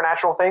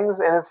supernatural things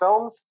in his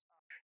films.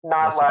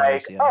 Not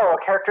like, a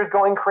character's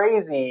going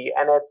crazy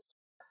and it's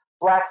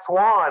Black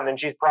Swan and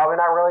she's probably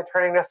not really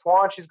turning to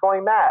Swan, she's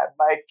going mad.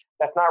 Like,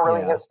 that's not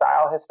really his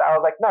style. His style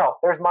is like, no,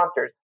 there's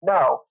monsters.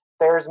 No,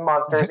 there's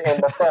monsters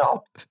in the film.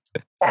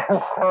 And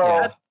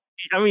so...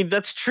 I mean,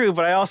 that's true,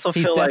 but I also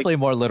feel he's definitely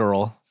more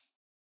literal.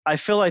 I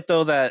feel like,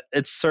 though, that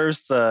it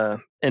serves the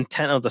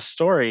intent of the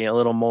story a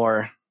little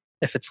more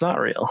if it's not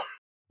real.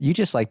 You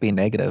just like being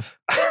negative.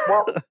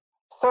 Well,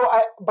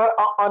 but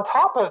on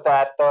top of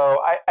that, though,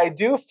 I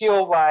do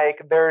feel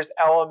like there's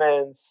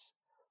elements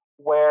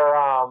where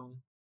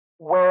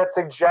it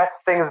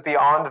suggests things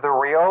beyond the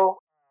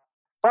real.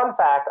 Fun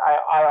fact,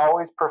 I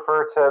always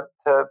prefer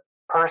to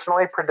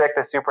personally predict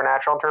a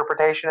supernatural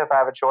interpretation if I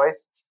have a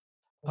choice.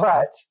 Okay.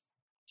 But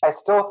I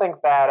still think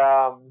that...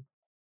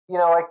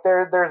 like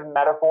there's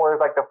metaphors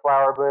like the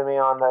flower blooming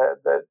on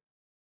the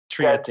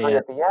tree at the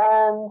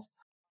end.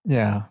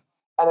 Yeah.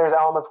 And there's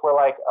elements where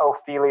like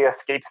Ophelia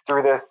escapes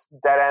through this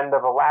dead end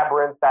of a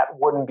labyrinth that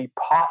wouldn't be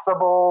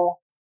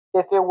possible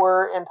if it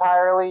were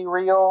entirely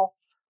real.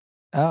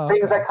 Oh,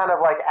 Things that kind of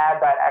like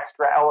add that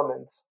extra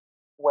element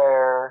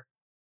where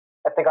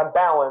I think on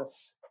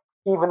balance,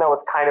 even though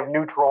it's kind of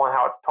neutral in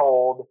how it's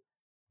told,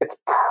 it's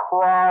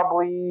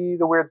probably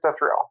the weird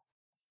stuff's real.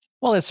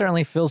 Well, it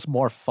certainly feels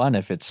more fun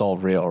if it's all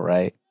real,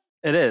 right?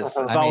 It is.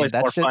 It's always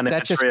more fun if it's real.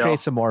 That just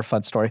creates a more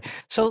fun story.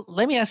 So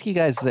let me ask you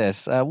guys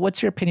this.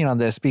 What's your opinion on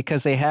this?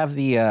 Because they have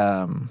the,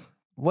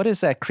 what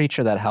is that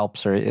creature that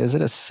helps her? Is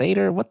it a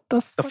satyr? What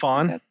the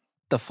faun?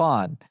 The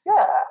faun.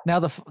 Yeah. Now,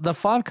 the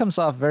faun comes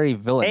off very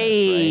villainous,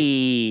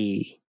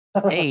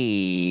 right?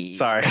 Hey.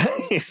 Sorry.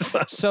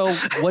 So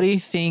what do you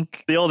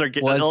think? The older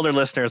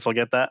listeners will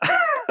get that.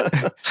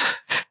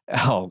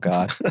 Oh,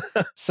 God.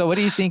 So what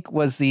do you think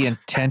was the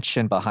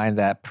intention behind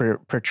that,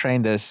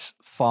 portraying this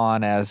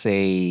faun as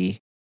a,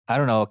 I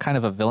don't know, kind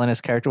of a villainous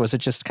character? Was it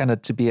just kind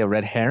of to be a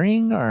red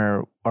herring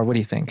or what do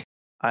you think?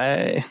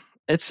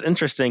 It's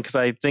interesting because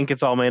I think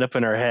it's all made up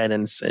in her head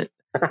and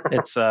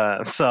it's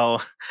so.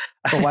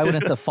 But why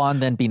wouldn't the faun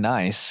then be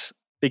nice?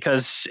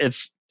 Because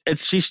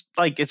she's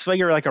like, it's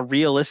like a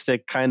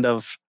realistic kind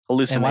of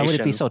hallucination. And why would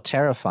it be so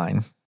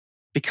terrifying?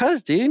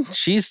 Because, dude,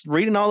 she's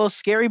reading all those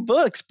scary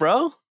books,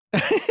 bro.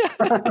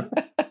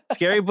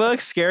 Scary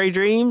books, scary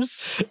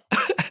dreams.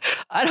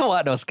 I don't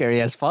want no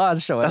scary ass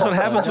fawns showing. That's what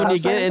happens when you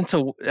get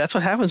into. That's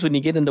what happens when you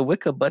get into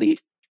Wicca, buddy.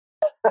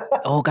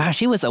 Oh gosh,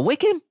 he was a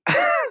Wiccan.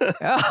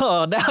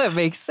 Oh, now it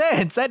makes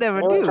sense. I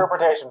never knew.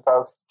 Interpretation,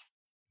 folks.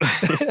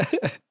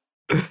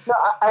 No,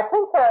 I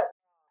think that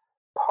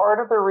part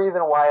of the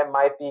reason why it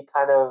might be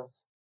kind of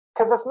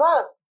because it's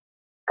not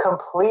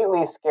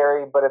completely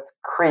scary, but it's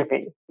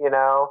creepy.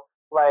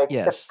 Like,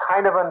 It's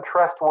kind of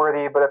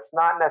untrustworthy, but it's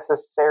not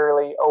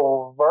necessarily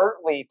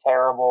overtly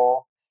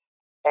terrible.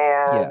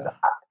 And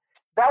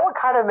that would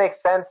kind of make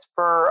sense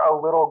for a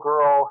little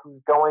girl who's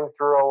going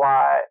through a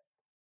lot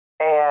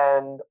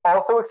and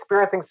also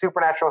experiencing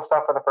supernatural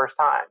stuff for the first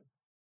time.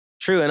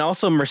 True. And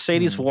also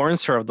Mercedes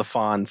warns her of the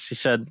fawns. She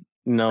said,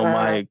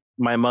 my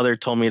mother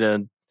told me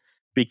to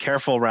be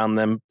careful around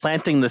them,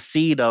 planting the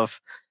seed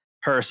of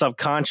her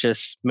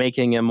subconscious,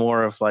 making him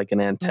more of like an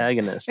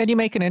antagonist. And you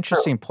make an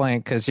interesting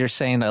point because you're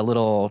saying a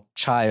little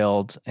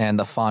child and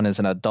the faun is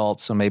an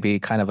adult, so maybe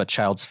kind of a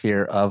child's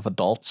fear of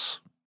adults.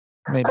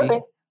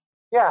 Maybe.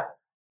 Yeah,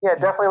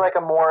 definitely like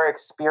a more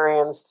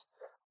experienced,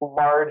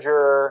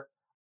 larger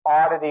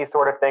oddity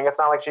sort of thing. It's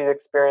not like she's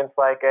experienced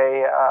like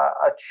a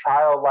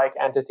childlike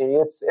entity.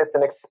 It's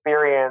an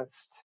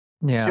experienced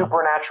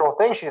supernatural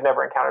thing she's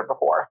never encountered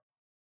before.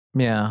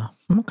 Yeah.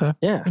 Okay.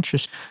 Yeah.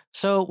 Interesting.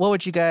 So what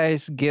would you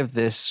guys give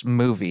this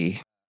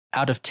movie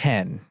out of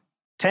 10?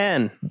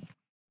 10.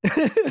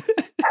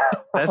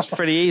 That's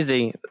pretty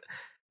easy.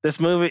 This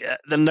movie,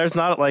 then there's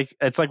not like,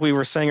 it's like we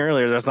were saying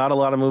earlier, there's not a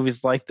lot of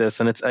movies like this,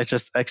 and it's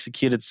just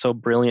executed so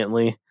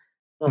brilliantly.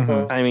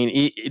 Mm-hmm. I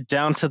mean,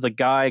 down to the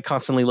guy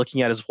constantly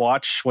looking at his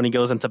watch when he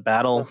goes into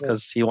battle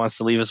because he wants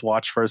to leave his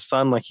watch for his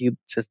son, like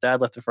his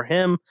dad left it for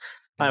him.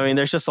 I mean,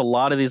 there's just a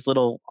lot of these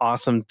little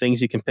awesome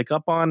things you can pick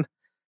up on.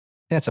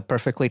 Yeah, it's a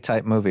perfectly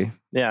typed movie.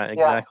 Yeah,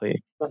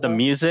 exactly. Yeah. The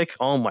music,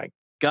 oh my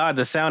God,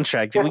 the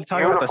soundtrack. Did we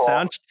talk about the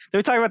sound? Did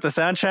we talk about the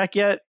soundtrack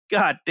yet?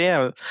 God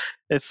damn,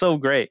 it's so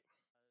great.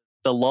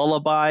 The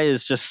lullaby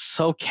is just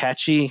so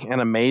catchy and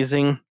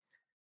amazing.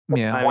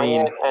 It's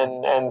poignant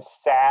and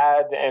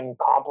sad and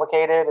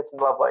complicated. It's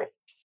lovely.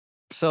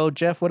 So,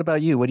 Jeff, what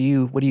about you? What do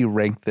you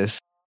rank this?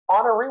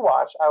 On a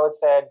rewatch, I would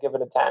say I'd give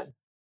it a 10.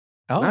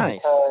 Oh,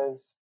 nice.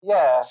 Because,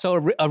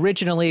 So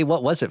originally,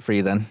 what was it for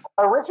you then?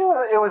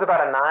 Originally, it was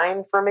about a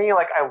 9 for me.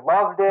 Like, I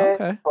loved it,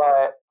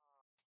 but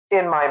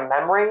in my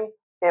memory,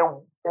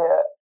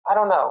 I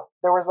don't know.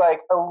 There was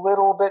like a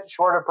little bit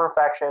short of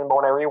perfection, but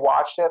when I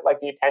rewatched it, like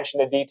the attention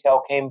to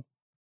detail came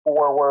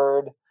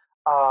forward.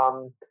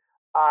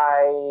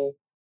 I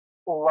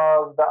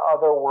love the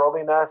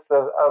otherworldliness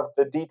of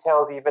the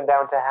details, even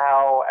down to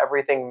how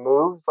everything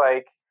moves,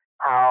 like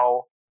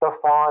how the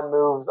fawn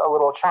moves a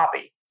little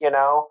choppy,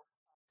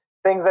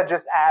 things that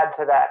just add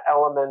to that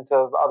element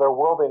of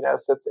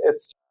otherworldliness.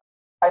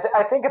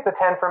 I think it's a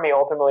 10 for me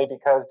ultimately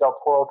because Del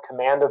Toro's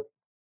command of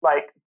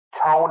like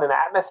tone and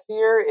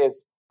atmosphere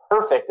is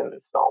perfect in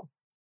this film.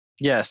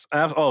 Yes.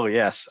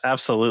 Yes,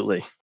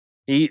 absolutely.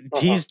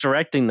 He's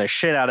directing the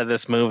shit out of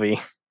this movie.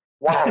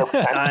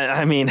 100%.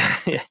 I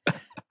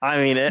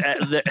mean,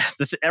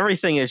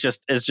 everything is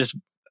just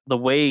the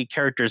way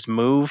characters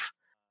move.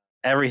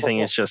 Everything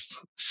is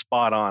just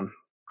spot on.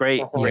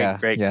 Great,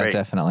 great.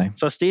 Definitely.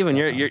 So, Steven,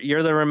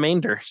 you're the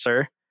remainder,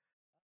 sir.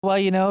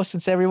 Well,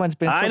 since everyone's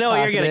been so I know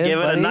positive, you're going to give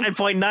buddy. it a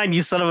 9.9,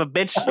 you son of a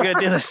bitch. You're going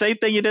to do the same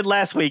thing you did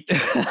last week.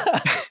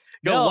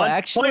 Go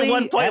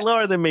 1 point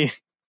lower than me.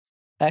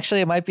 Actually,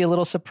 it might be a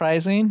little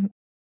surprising.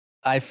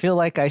 I feel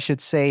like I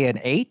should say an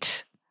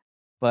 8,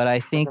 but I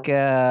think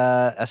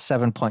a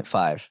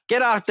 7.5.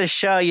 Get off the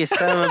show, you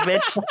son of a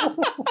bitch.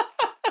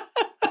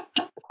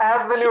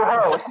 As the new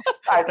host,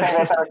 I'd say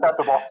that's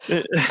unacceptable.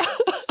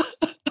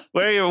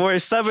 We're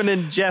subbing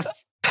in Jeff.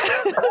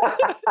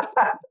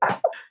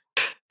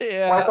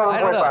 Yeah, I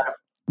don't know.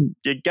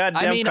 You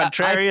goddamn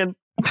contrarian.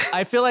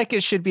 I feel like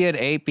it should be an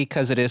 8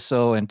 because it is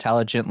so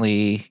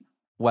intelligently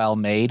well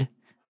made,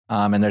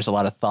 and there's a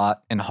lot of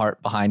thought and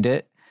heart behind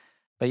it.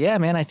 But yeah,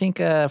 man, I think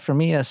for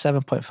me, a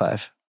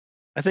 7.5.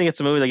 I think it's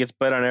a movie that gets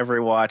better on every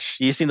watch.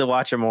 You seem to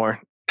watch it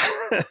more.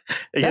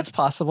 That's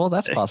possible.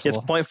 It's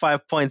 0.5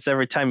 points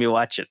every time you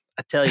watch it.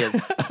 I tell you.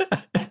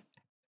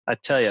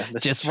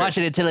 Just watch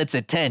it until it's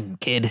a 10,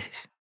 kid.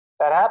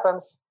 That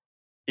happens.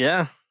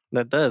 Yeah,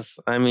 that does.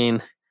 I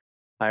mean,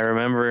 I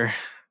remember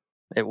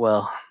it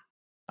well.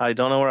 I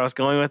don't know where I was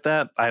going with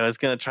that. I was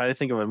going to try to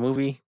think of a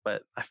movie,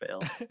 but I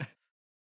failed.